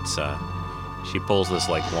 You know, it's she pulls this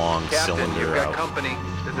like long cylinder you've got out. Company.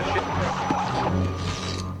 There's a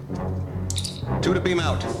ship. 2 to beam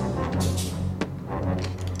out.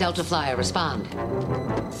 Delta Flyer, respond.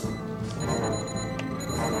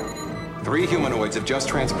 3 humanoids have just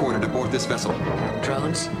transported aboard this vessel.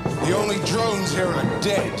 Drones? The only drones here are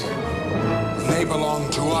dead. And they belong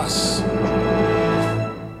to us.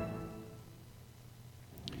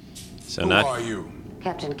 So Who are you?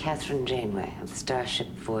 Captain Catherine Janeway of the Starship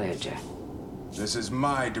Voyager. This is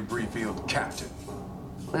my debris field, Captain.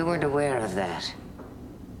 We weren't aware of that.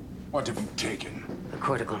 What have you taken? The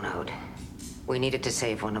cortical node. We needed to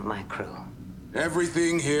save one of my crew.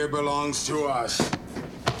 Everything here belongs to us.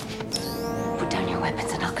 Put down your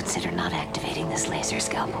weapons and I'll consider not activating this laser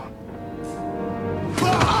scalpel.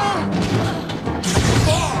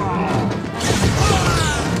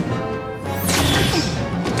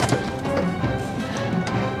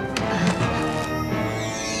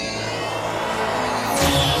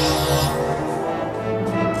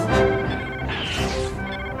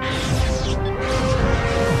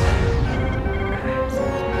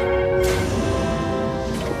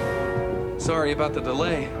 Sorry about the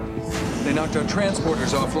delay. They knocked our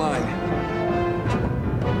transporters offline.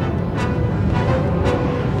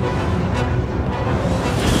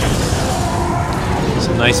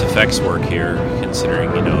 Some nice effects work here,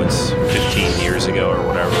 considering, you know, it's 15 years ago or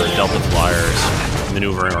whatever. Delta Flyers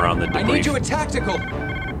maneuvering around the debris. I need you at tactical.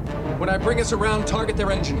 When I bring us around, target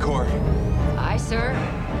their engine core. Aye, sir.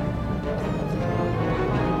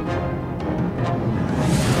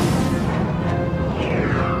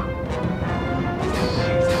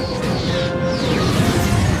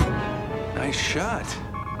 Nice shot.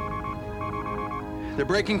 They're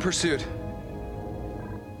breaking pursuit.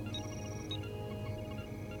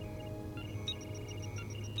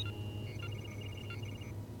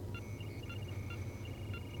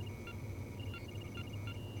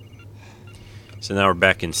 So now we're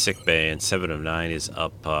back in sickbay, and 7 of 9 is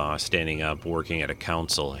up, standing up, working at a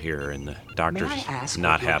council here, and the doctor's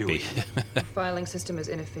not happy. Filing system is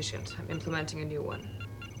inefficient. I'm implementing a new one.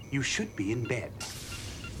 You should be in bed.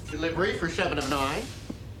 Delivery for 7 of 9.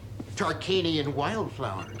 Tarkanian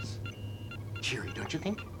wildflowers. Cheery, don't you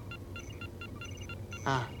think?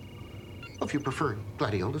 Well, if you prefer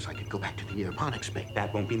gladiolas, I could go back to the aeroponics bay.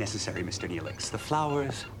 That won't be necessary, Mr. Neelix. The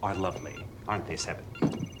flowers are lovely, aren't they, 7?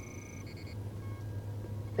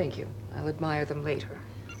 Thank you. I'll admire them later.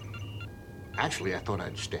 Actually, I thought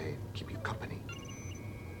I'd stay, keep you company.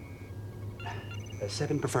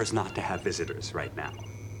 7 prefers not to have visitors right now.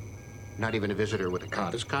 Not even a visitor with a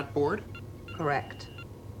Codiscot board? Correct.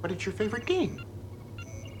 But it's your favorite game.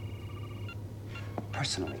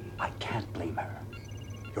 Personally, I can't blame her.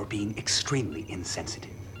 You're being extremely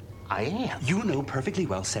insensitive. I am. You know perfectly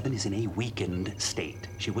well 7 is in a weakened state.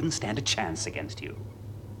 She wouldn't stand a chance against you.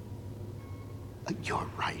 You're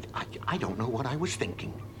right. I don't know what I was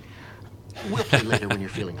thinking. We'll play later when you're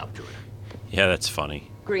feeling up to it. Yeah, that's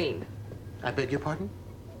funny. Green. I beg your pardon?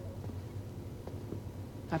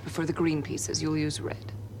 I prefer the green pieces. You'll use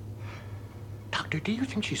red. Doctor, do you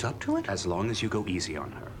think she's up to it? As long as you go easy on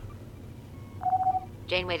her.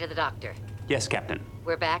 Janeway to the doctor. Yes, Captain.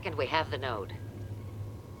 We're back and we have the node.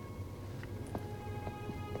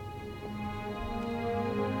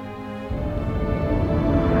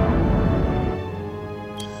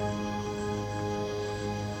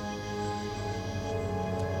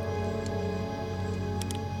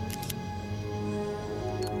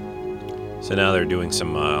 So now they're doing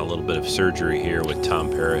some a little bit of surgery here with Tom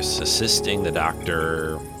Paris assisting the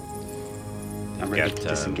doctor. I'm ready to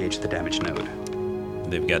disengage the damaged node.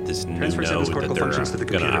 They've got this new Transfer node that they're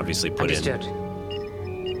going to obviously put Understood. in.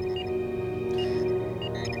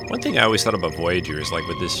 One thing I always thought about Voyager is like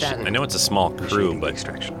with this, I know it's a small crew, but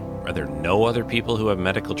are there no other people who have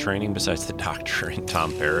medical training besides the doctor and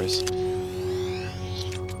Tom Paris?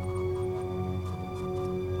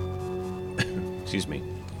 Excuse me.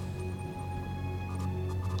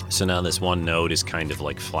 So now this one node is kind of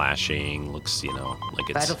like flashing, looks, you know, like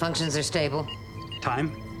it's... Vital functions are stable.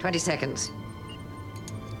 Time? 20 seconds.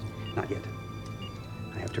 Not yet.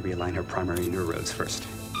 I have to realign her primary neurodes first.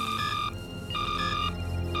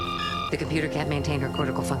 The computer can't maintain her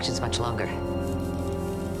cortical functions much longer.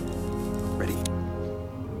 Ready?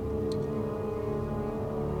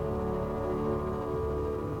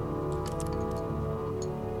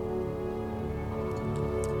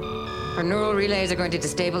 Her neural relays are going to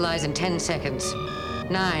destabilize in 10 seconds.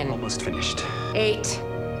 9. Almost finished. 8.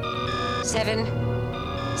 7.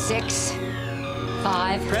 6.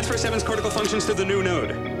 5. Transfer 7's cortical functions to the new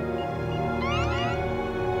node.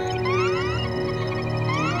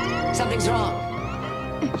 Something's wrong.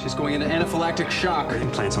 She's going into anaphylactic shock. Her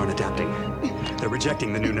implants aren't adapting. They're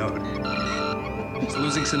rejecting the new node. She's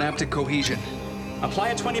losing synaptic cohesion. Apply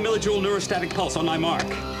a 20 millijoule neurostatic pulse on my mark.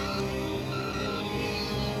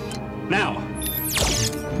 Now.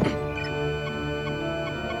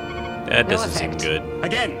 That doesn't seem good.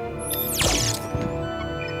 Again.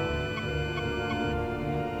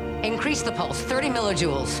 Increase the pulse, 30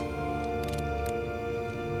 millijoules.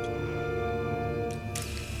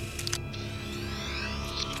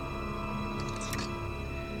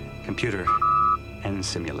 Computer and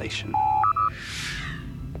simulation.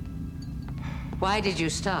 Why did you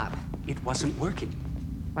stop? It wasn't working.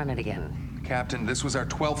 Run it again. Captain, this was our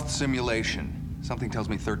 12th simulation. Something tells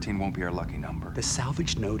me 13 won't be our lucky number. The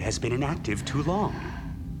salvage node has been inactive too long.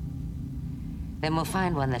 Then we'll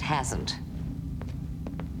find one that hasn't.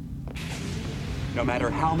 No matter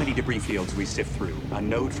how many debris fields we sift through, a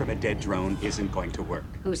node from a dead drone isn't going to work.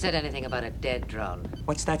 Who said anything about a dead drone?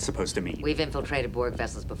 What's that supposed to mean? We've infiltrated Borg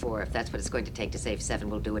vessels before. If that's what it's going to take to save 7,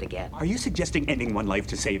 we'll do it again. Are you suggesting ending one life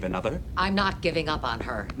to save another? I'm not giving up on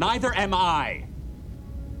her. Neither am I.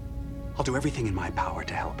 I'll do everything in my power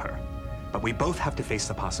to help her. But we both have to face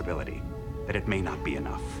the possibility that it may not be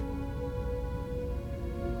enough.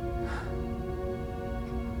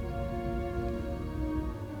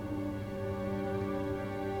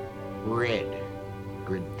 Red.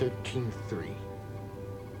 Grid 13-3.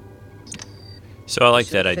 So I like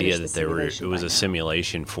that idea that it was a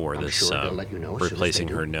simulation for this replacing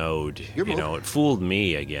her node. You know, it fooled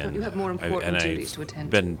me again. Don't you have more important duties to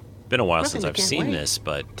attend to? Been a while since I've seen this,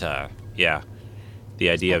 but yeah, the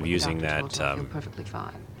idea of using that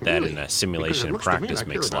that in a simulation in practice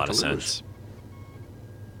makes a lot of sense.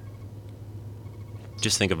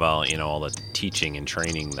 Just think about, you know, all the teaching and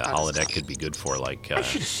training the holodeck could be good for, like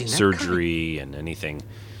surgery and anything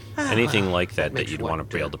like that that you'd want to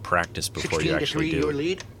be able to practice before you actually do your it.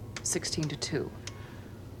 lead? 16-2.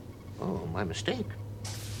 Oh, my mistake.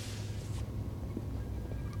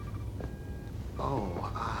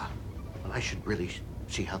 Well, I should really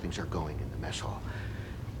see how things are going in the mess hall.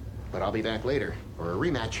 But I'll be back later for a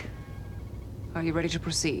rematch. Are you ready to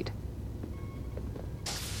proceed?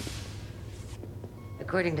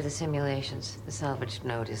 According to the simulations, the salvaged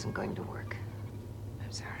node isn't going to work.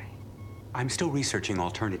 I'm sorry. I'm still researching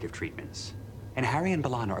alternative treatments. And Harry and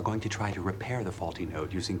B'Elanna are going to try to repair the faulty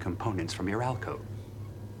node using components from your alcove.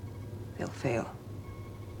 They'll fail.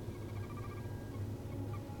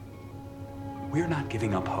 We're not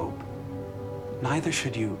giving up hope. Neither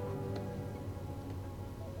should you.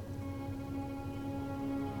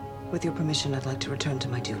 With your permission, I'd like to return to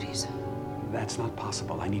my duties. That's not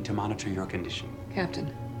possible. I need to monitor your condition.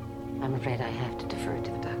 Captain. I'm afraid I have to defer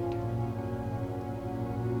to the doctor.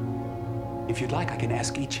 If you'd like, I can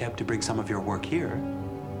ask Icheb to bring some of your work here.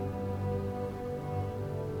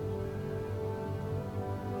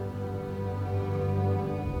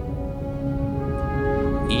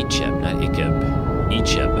 Icheb, not Ikeb.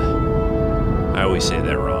 Icheb. I always say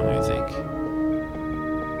that wrong, I think.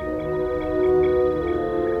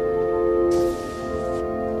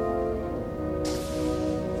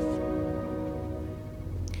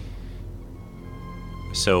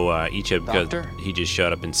 So Icheb, he just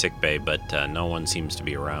showed up in sickbay, but no one seems to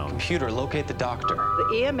be around. Computer, locate the doctor. The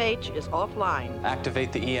EMH is offline.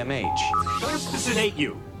 Activate the EMH. Sedate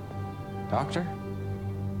you. Doctor?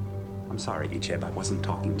 I'm sorry, Icheb, I wasn't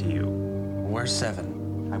talking to you. Where's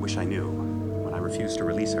 7? I wish I knew. When I refused to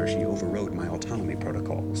release her, she overrode my autonomy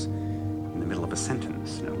protocols. In the middle of a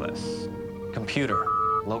sentence, no less. Computer,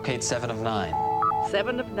 locate 7 of 9.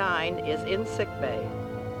 7 of 9 is in sickbay.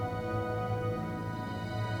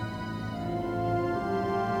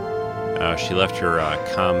 She left her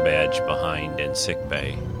comm badge behind in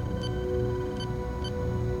sickbay.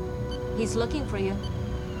 He's looking for you.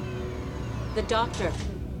 The doctor.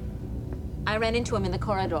 I ran into him in the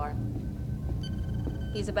corridor.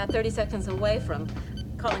 He's about 30 seconds away from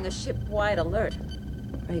calling a ship-wide alert.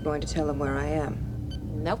 Are you going to tell him where I am?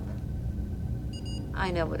 Nope.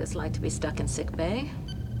 I know what it's like to be stuck in sickbay.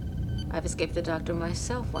 I've escaped the doctor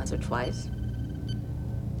myself once or twice.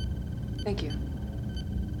 Thank you.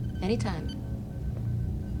 Anytime.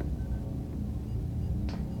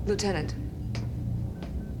 Lieutenant.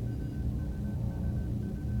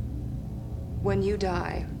 When you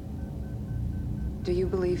die, do you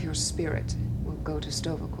believe your spirit will go to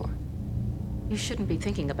Sto-vo-kor? You shouldn't be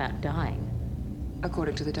thinking about dying.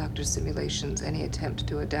 According to the doctor's simulations, any attempt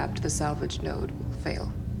to adapt the salvage node will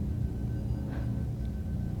fail.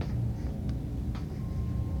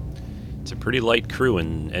 It's a pretty light crew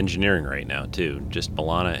in engineering right now, too. Just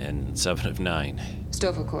B'Elanna and 7 of 9.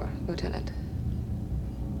 Sto-vo-kor, Lieutenant.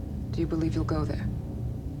 Do you believe you'll go there?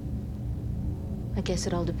 I guess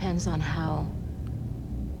it all depends on how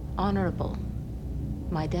honorable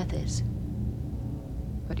my death is.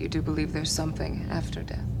 But you do believe there's something after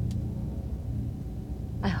death?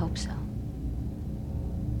 I hope so.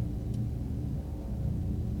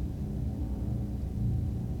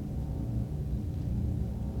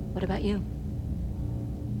 What about you?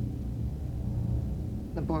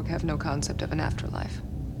 The Borg have no concept of an afterlife.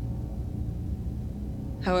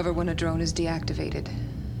 However, when a drone is deactivated,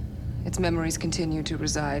 its memories continue to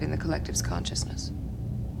reside in the collective's consciousness.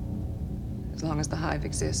 As long as the hive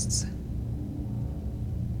exists,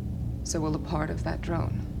 so will a part of that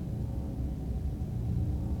drone.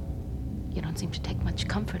 You don't seem to take much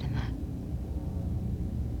comfort in that.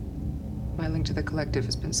 My link to the collective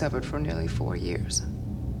has been severed for nearly 4 years.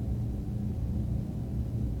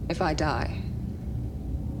 If I die,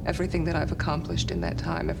 everything that I've accomplished in that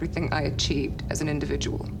time, everything I achieved as an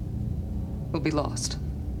individual, will be lost.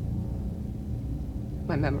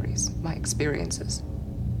 My memories, my experiences.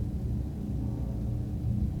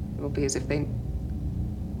 It will be as if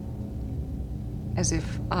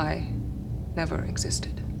I never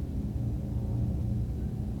existed.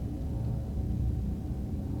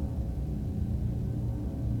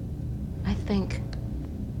 I think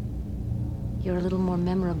you're a little more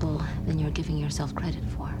memorable than you're giving yourself credit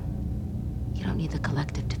for. You don't need the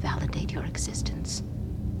collective to validate your existence.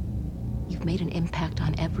 You've made an impact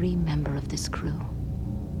on every member of this crew.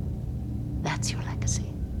 That's your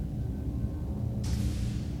legacy.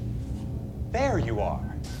 There you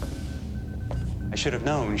are. I should have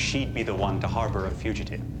known she'd be the one to harbor a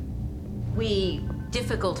fugitive. We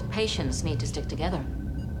difficult patients need to stick together.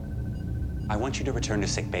 I want you to return to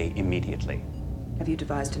sickbay immediately. Have you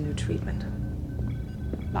devised a new treatment?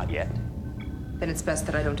 Not yet. Then it's best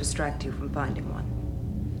that I don't distract you from finding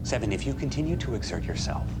one. 7, if you continue to exert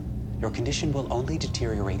yourself, your condition will only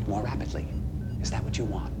deteriorate more rapidly. Is that what you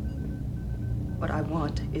want? What I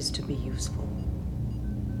want is to be useful.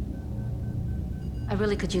 I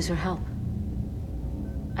really could use her help.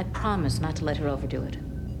 I promise not to let her overdo it.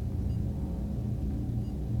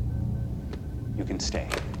 You can stay,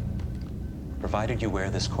 provided you wear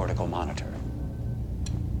this cortical monitor.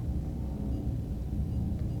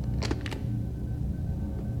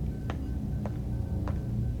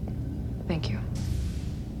 Thank you.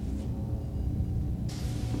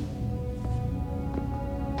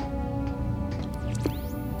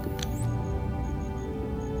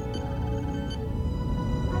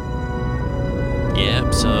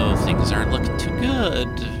 Yep, so things aren't looking too good.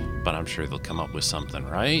 But I'm sure they'll come up with something,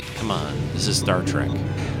 right? Come on, this is Star Trek.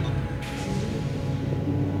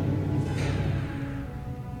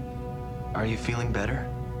 Are you feeling better?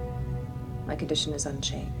 My condition is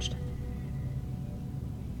unchanged.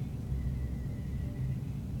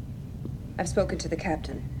 I've spoken to the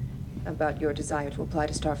captain about your desire to apply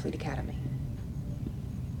to Starfleet Academy.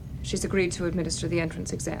 She's agreed to administer the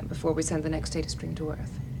entrance exam before we send the next data stream to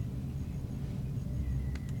Earth.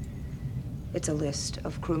 It's a list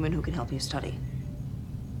of crewmen who can help you study.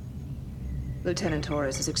 Lieutenant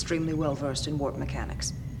Torres is extremely well-versed in warp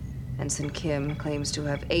mechanics. Ensign Kim claims to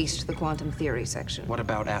have aced the quantum theory section. What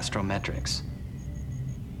about astrometrics?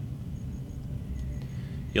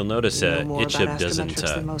 You'll notice Icheb doesn't.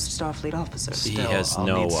 Than most Starfleet officers. He has I'll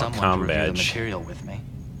no need someone comm to review the badge. material with me.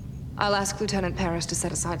 I'll ask Lieutenant Paris to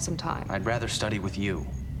set aside some time. I'd rather study with you.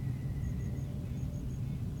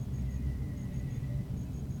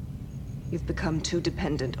 You've become too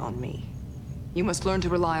dependent on me. You must learn to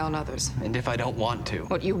rely on others. And if I don't want to?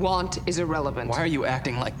 What you want is irrelevant. Why are you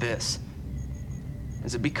acting like this?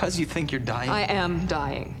 Is it because you think you're dying? I am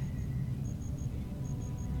dying.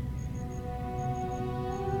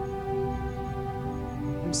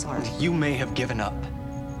 I'm sorry. You may have given up,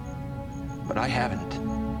 but I haven't.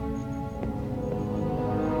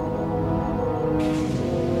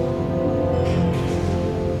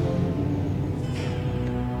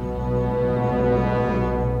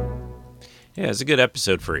 Yeah, it's a good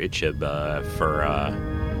episode for Icheb, for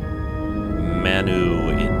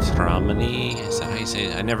Manu Intramani. Is that how you say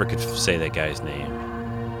it? I never could say that guy's name.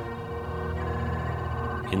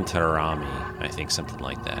 Intarami, I think, something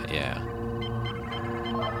like that, yeah.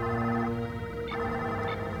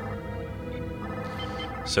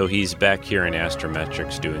 So he's back here in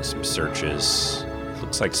Astrometrics doing some searches.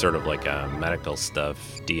 Looks like sort of like medical stuff,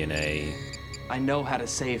 DNA. I know how to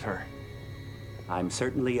save her. I'm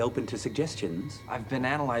certainly open to suggestions. I've been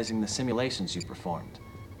analyzing the simulations you performed.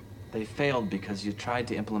 They failed because you tried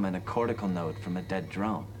to implement a cortical node from a dead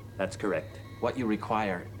drone. That's correct. What you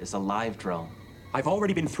require is a live drone. I've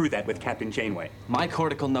already been through that with Captain Janeway. My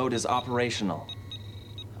cortical node is operational.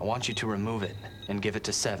 I want you to remove it and give it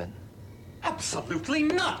to Seven. Absolutely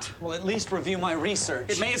not! Well, at least review my research.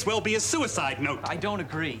 It may as well be a suicide note. I don't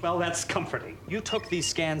agree. Well, that's comforting. You took these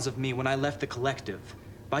scans of me when I left the collective.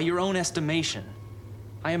 By your own estimation,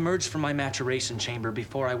 I emerged from my maturation chamber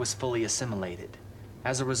before I was fully assimilated.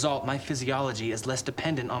 As a result, my physiology is less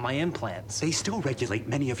dependent on my implants. They still regulate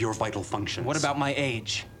many of your vital functions. What about my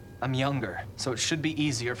age? I'm younger, so it should be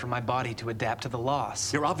easier for my body to adapt to the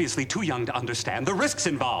loss. You're obviously too young to understand the risks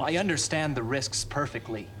involved. I understand the risks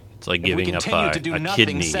perfectly. It's like giving up a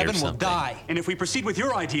kidney Seven or something. will die. And if we proceed with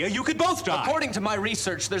your idea, you could both die. According to my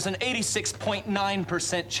research, there's an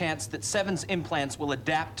 86.9% chance that Seven's implants will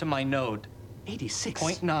adapt to my node.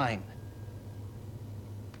 86.9.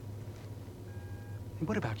 And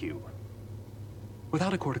what about you?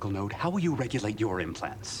 Without a cortical node, how will you regulate your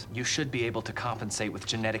implants? You should be able to compensate with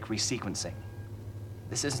genetic resequencing.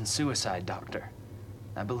 This isn't suicide, Doctor.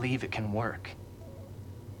 I believe it can work.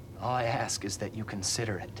 All I ask is that you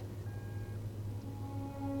consider it.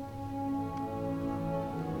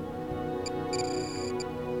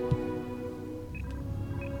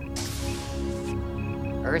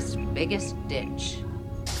 Earth's biggest ditch.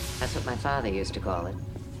 That's what my father used to call it.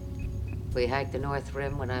 We hiked the North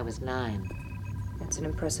Rim when I was 9. It's an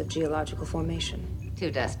impressive geological formation. Too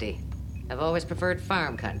dusty. I've always preferred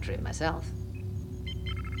farm country myself.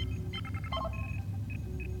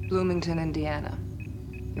 Bloomington, Indiana.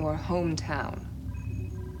 Your hometown.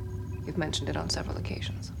 You've mentioned it on several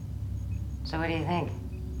occasions. So what do you think?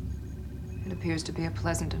 It appears to be a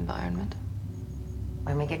pleasant environment.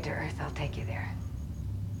 When we get to Earth, I'll take you there.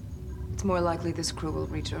 It's more likely this crew will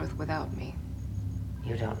reach Earth without me.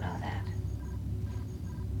 You don't know that.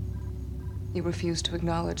 You refuse to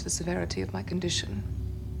acknowledge the severity of my condition,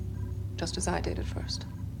 just as I did at first.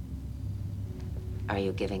 Are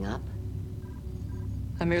you giving up?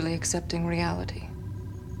 I'm merely accepting reality.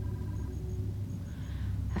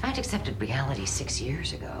 If I'd accepted reality 6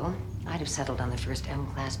 years ago, I'd have settled on the first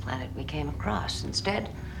M-class planet we came across.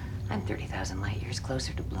 Instead, I'm 30,000 light years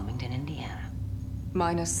closer to Bloomington, Indiana.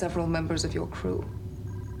 Minus several members of your crew.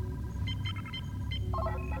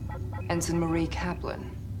 Ensign Marie Kaplan,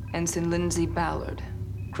 Ensign Lindsay Ballard,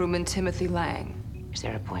 crewman Timothy Lang. Is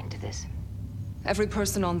there a point to this? Every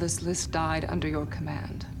person on this list died under your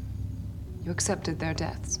command. You accepted their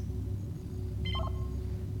deaths.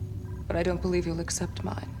 But I don't believe you'll accept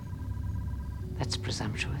mine. That's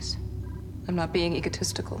presumptuous. I'm not being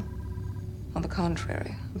egotistical. On the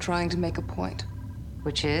contrary, I'm trying to make a point.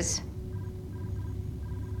 Which is?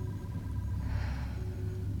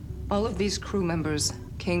 All of these crew members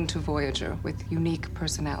came to Voyager with unique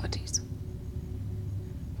personalities.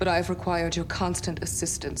 But I've required your constant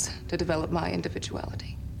assistance to develop my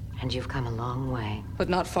individuality. And you've come a long way. But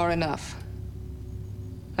not far enough.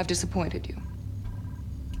 I've disappointed you.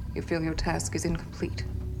 You feel your task is incomplete.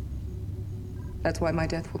 That's why my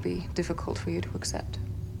death will be difficult for you to accept.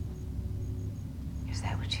 Is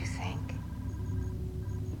that what you think?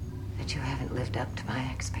 That you haven't lived up to my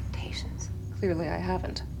expectations? Clearly I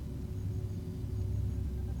haven't.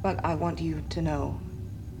 But I want you to know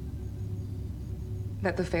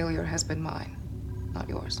that the failure has been mine, not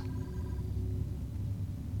yours.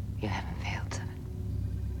 You haven't failed, Seven.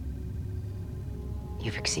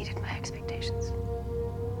 You've exceeded my expectations.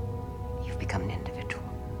 You've become an individual,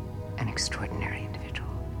 an extraordinary individual.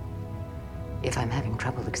 If I'm having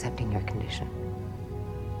trouble accepting your condition,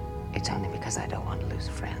 it's only because I don't want to lose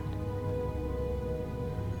a friend.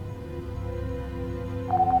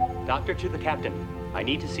 Doctor to the captain. I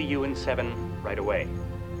need to see you and Seven right away.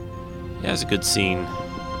 Yeah, it's a good scene.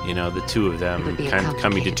 You know, the two of them kind of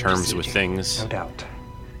coming to terms with things. No doubt.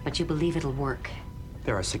 But you believe it'll work?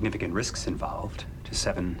 There are significant risks involved to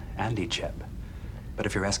Seven and Icheb. But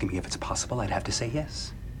if you're asking me if it's possible, I'd have to say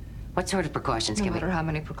yes. What sort of precautions can we... No matter how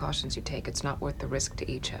many precautions you take, it's not worth the risk to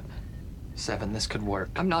Icheb. Seven, this could work.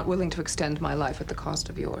 I'm not willing to extend my life at the cost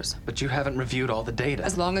of yours. But you haven't reviewed all the data.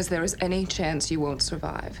 As long as there is any chance you won't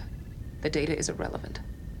survive, the data is irrelevant.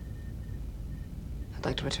 I'd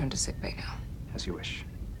like to return to sickbay now. As you wish.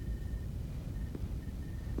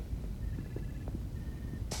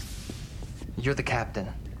 You're the captain.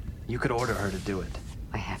 You could order her to do it.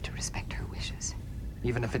 I have to respect her wishes.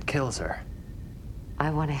 Even if it kills her.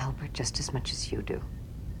 I want to help her just as much as you do.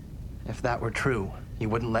 If that were true, you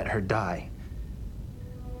wouldn't let her die.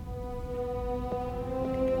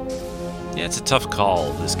 Yeah, it's a tough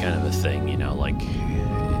call, this kind of a thing, you know, like,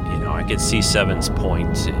 you know, I could see Seven's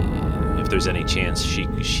point. If there's any chance she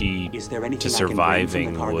to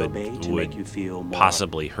surviving would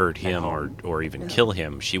possibly hurt him or even kill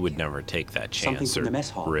him, she would never take that chance or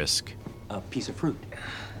risk. A piece of fruit.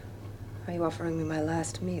 Are you offering me my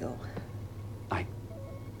last meal?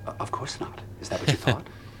 Of course not. Is that what you thought?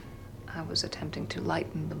 I was attempting to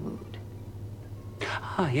lighten the mood.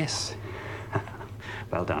 Ah, yes.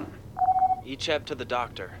 Well done. Icheb to the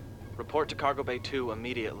doctor. Report to Cargo Bay 2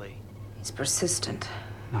 immediately. He's persistent.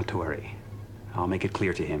 Not to worry. I'll make it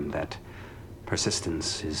clear to him that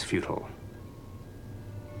persistence is futile.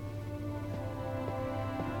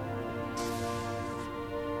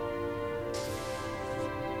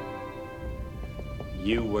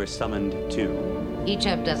 You were summoned too.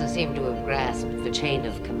 Icheb doesn't seem to have grasped the chain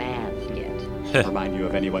of command yet. Remind you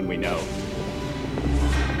of anyone we know.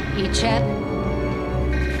 Icheb?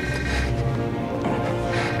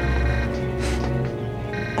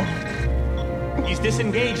 He's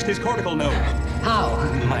disengaged his cortical node. How?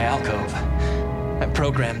 My alcove. I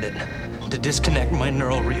programmed it to disconnect my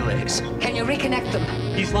neural relays. Can you reconnect them?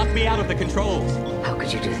 He's locked me out of the controls. How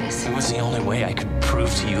could you do this? It was the only way I could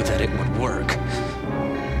prove to you that it would work.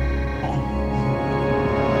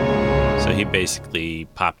 So he basically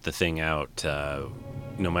popped the thing out,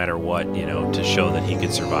 no matter what, you know, to show that he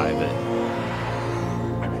could survive it.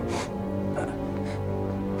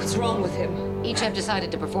 What's wrong with him? Icheb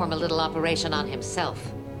decided to perform a little operation on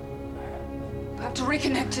himself. I have to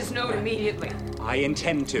reconnect his node immediately. I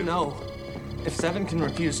intend to. No. If Seven can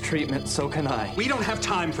refuse treatment, so can I. We don't have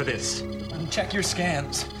time for this. Check your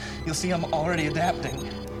scans. You'll see I'm already adapting.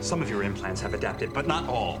 Some of your implants have adapted, but not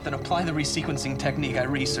all. Then apply the resequencing technique I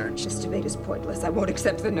researched. This debate is pointless. I won't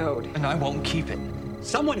accept the node. And I won't keep it.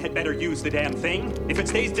 Someone had better use the damn thing. If it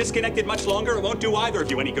stays disconnected much longer, it won't do either of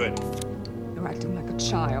you any good. You're acting like a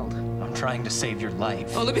child. I'm trying to save your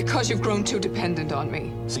life. Only because you've grown too dependent on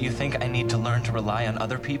me. So you think I need to learn to rely on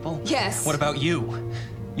other people? Yes. What about you?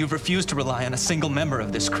 You've refused to rely on a single member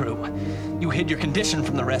of this crew. You hid your condition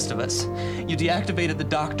from the rest of us. You deactivated the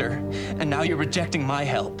doctor, and now you're rejecting my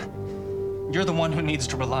help. You're the one who needs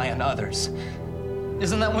to rely on others.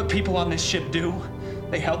 Isn't that what people on this ship do?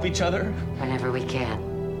 They help each other? Whenever we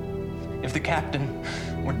can. If the captain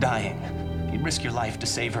were dying, you'd risk your life to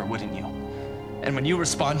save her, wouldn't you? And when you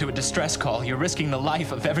respond to a distress call, you're risking the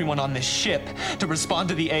life of everyone on this ship to respond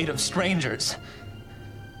to the aid of strangers.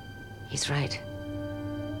 He's right.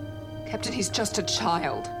 Captain, he's just a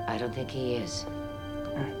child. I don't think he is.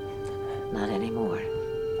 Not anymore.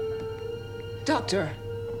 Doctor.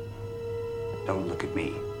 Don't look at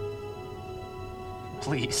me.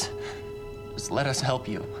 Please, just let us help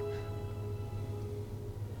you.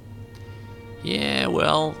 Yeah,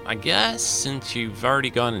 well, I guess since you've already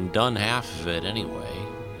gone and done half of it anyway.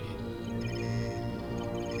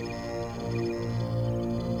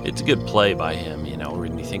 It's a good play by him, you know,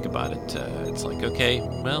 when you think about it. It's like, okay,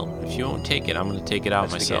 well, if you won't take it, I'm going to take it out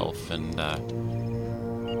myself. And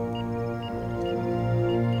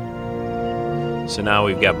so now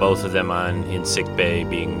we've got both of them in sick bay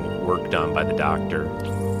being worked on by the doctor.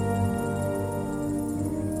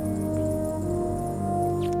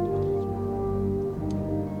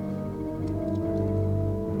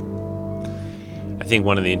 I think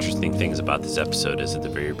one of the interesting things about this episode is at the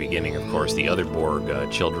very beginning, of course, the other Borg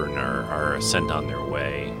children are sent on their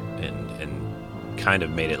way and kind of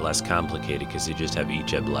made it less complicated because they just have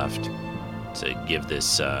Icheb left to give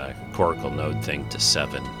this coracle node thing to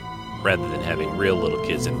Seven rather than having real little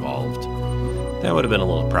kids involved. That would have been a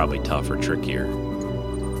little probably tougher, trickier.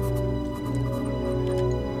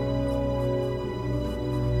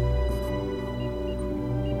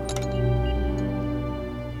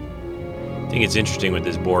 I think it's interesting with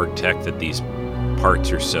this Borg tech that these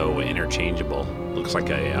parts are so interchangeable. Looks like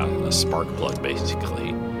a spark plug,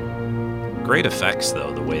 basically. Great effects,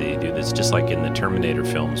 though, the way they do this. Just like in the Terminator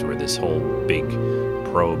films, where this whole big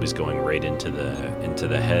probe is going right into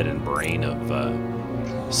the head and brain of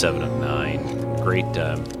 7 of 9.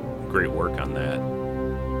 Great work on that.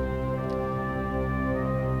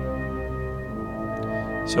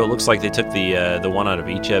 So it looks like they took the one out of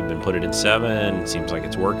Icheb and put it in 7. Seems like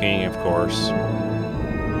it's working, of course.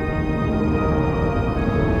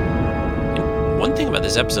 And one thing about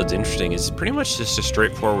this episode's interesting is it's pretty much just a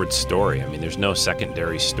straightforward story. I mean, there's no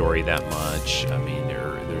secondary story that much. I mean,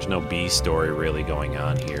 there's no B story really going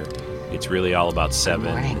on here. It's really all about 7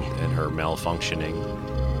 and her malfunctioning.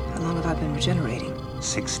 How long have I been regenerating?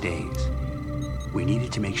 6 days. We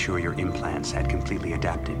needed to make sure your implants had completely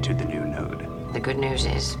adapted to the new node. The good news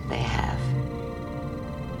is they have.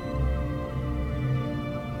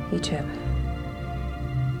 Icheb.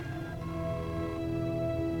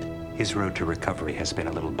 His road to recovery has been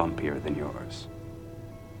a little bumpier than yours.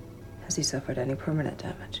 Has he suffered any permanent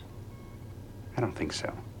damage? I don't think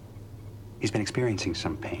so. He's been experiencing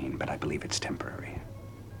some pain, but I believe it's temporary.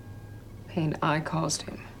 Pain I caused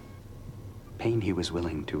him. Pain he was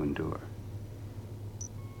willing to endure.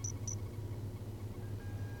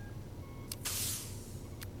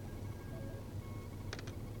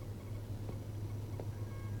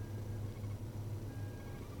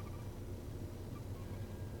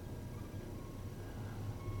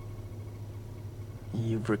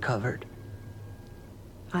 You've recovered?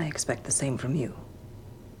 I expect the same from you.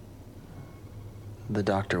 The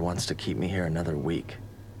doctor wants to keep me here another week,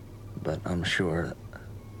 but I'm sure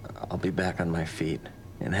I'll be back on my feet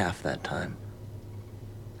in half that time.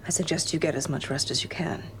 I suggest you get as much rest as you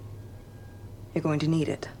can. You're going to need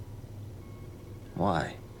it.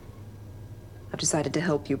 Why? I've decided to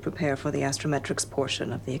help you prepare for the astrometrics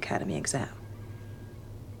portion of the Academy exam.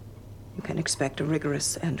 You can expect a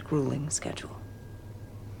rigorous and grueling schedule.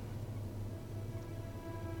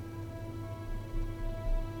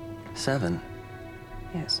 Seven.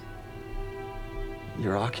 Yes.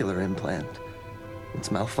 Your ocular implant. It's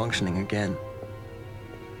malfunctioning again.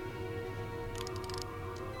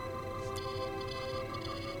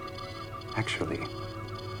 Actually,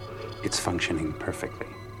 it's functioning perfectly.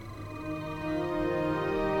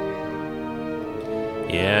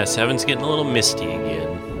 Yeah, Seven's getting a little misty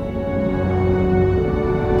again.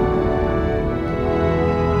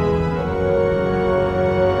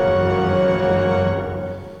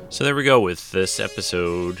 So there we go with this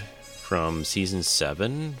episode from Season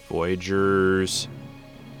 7, Voyager's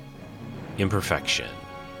Imperfection.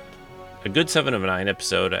 A good 7 of 9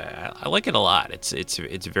 episode. I like it a lot.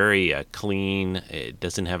 It's very clean. It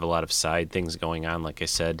doesn't have a lot of side things going on, like I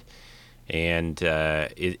said. And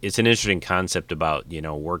it's an interesting concept about,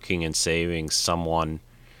 working and saving someone,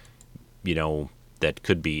 that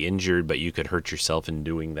could be injured, but you could hurt yourself in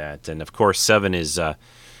doing that. And of course, Seven is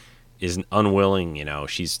unwilling.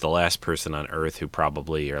 She's the last person on Earth who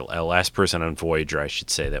probably, or last person on Voyager, I should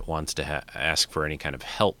say, that wants to ask for any kind of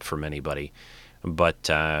help from anybody. But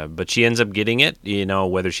she ends up getting it,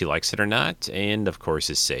 whether she likes it or not, and of course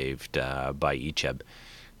is saved by Icheb.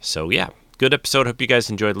 So yeah. Good episode. Hope you guys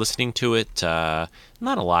enjoyed listening to it. Not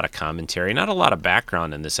a lot of commentary, not a lot of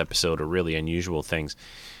background in this episode, or really unusual things.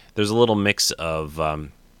 There's a little mix of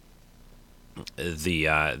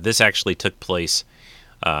this actually took place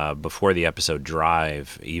before the episode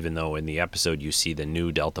Drive, even though in the episode you see the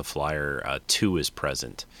new Delta Flyer 2 is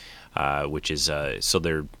present, which is so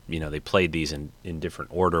they're they played these in different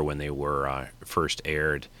order when they were first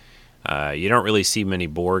aired. You don't really see many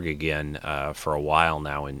Borg again for a while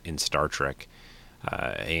now in Star Trek,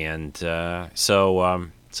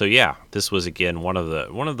 so yeah, this was again one of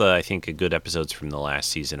the I think good episodes from the last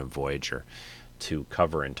season of Voyager to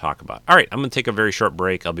cover and talk about. All right, I'm going to take a very short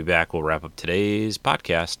break. I'll be back. We'll wrap up today's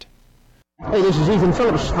podcast. Hey, this is Ethan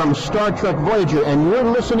Phillips from Star Trek Voyager, and you're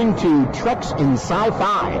listening to Treks in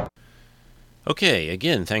Sci-Fi. Okay,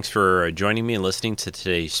 again, thanks for joining me and listening to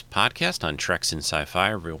today's podcast on Treks in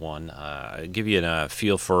Sci-Fi, everyone. I'll give you a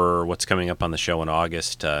feel for what's coming up on the show in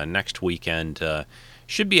August. Next weekend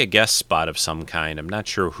should be a guest spot of some kind. I'm not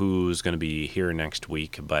sure who's going to be here next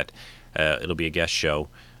week, but it'll be a guest show.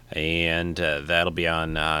 And that'll be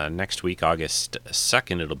on next week, August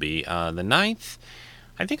 2nd, it'll be. The 9th,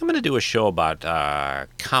 I think I'm going to do a show about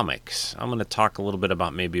comics. I'm going to talk a little bit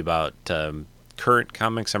about current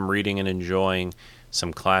comics I'm reading and enjoying,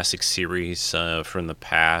 some classic series from the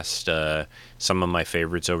past, some of my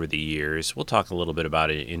favorites over the years. We'll talk a little bit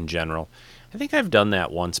about it in general. I think I've done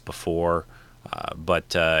that once before,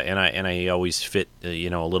 but I always fit a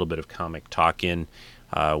little bit of comic talk in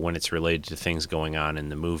when it's related to things going on in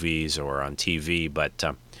the movies or on TV. But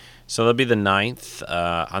so that'll be the 9th.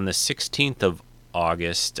 On the 16th of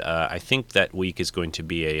August, I think that week is going to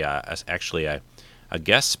be actually a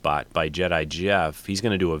guest spot by Jedi Jeff. He's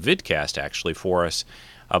going to do a vidcast actually for us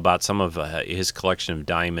about some of his collection of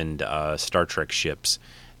diamond Star Trek ships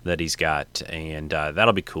that he's got, and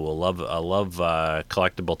that'll be cool. I love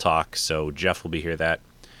collectible talk, so Jeff will be here that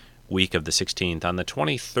week of the 16th. On the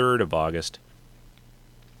 23rd of August,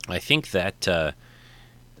 I think that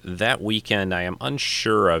that weekend I am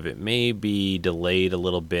unsure of. It may be delayed a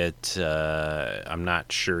little bit. I'm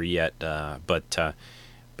not sure yet, but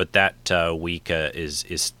that week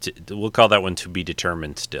we'll call that one to be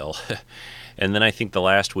determined still. And then I think the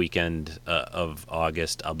last weekend of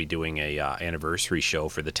August, I'll be doing a anniversary show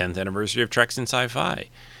for the 10th anniversary of Treks in Sci-Fi.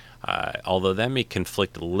 Although that may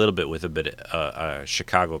conflict a little bit with a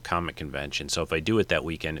Chicago Comic Convention. So if I do it that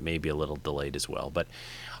weekend, it may be a little delayed as well. But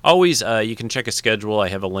always, you can check a schedule. I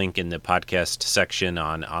have a link in the podcast section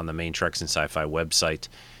on the main Treks and Sci-Fi website.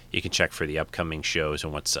 You can check for the upcoming shows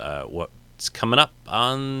and what's coming up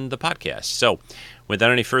on the podcast. So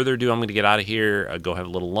without any further ado, I'm going to get out of here, go have a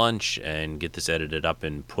little lunch, and get this edited up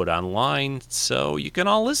and put online so you can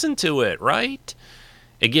all listen to it, right?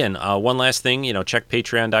 Again, one last thing, check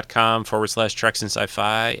patreon.com/Treks and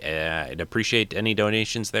Sci-Fi. I'd appreciate any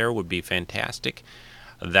donations there, would be fantastic.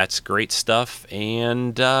 That's great stuff.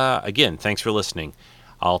 And again, thanks for listening.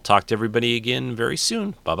 I'll talk to everybody again very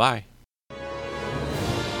soon. Bye-bye.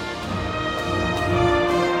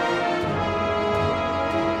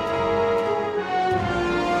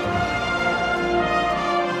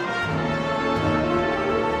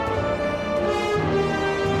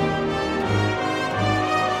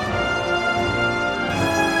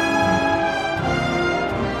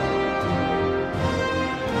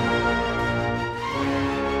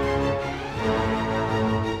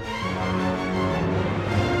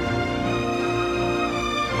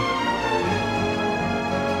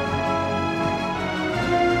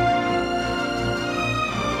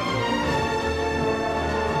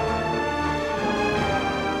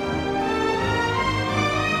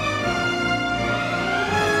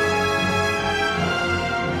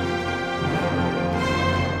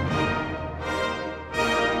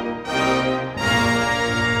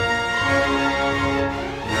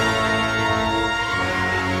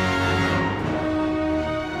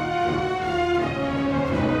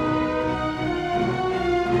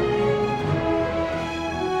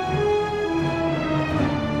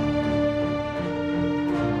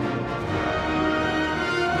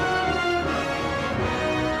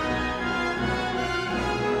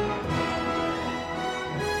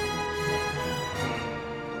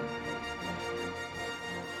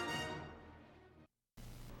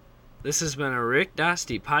 This has been a Rick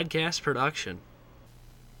Dosty podcast production.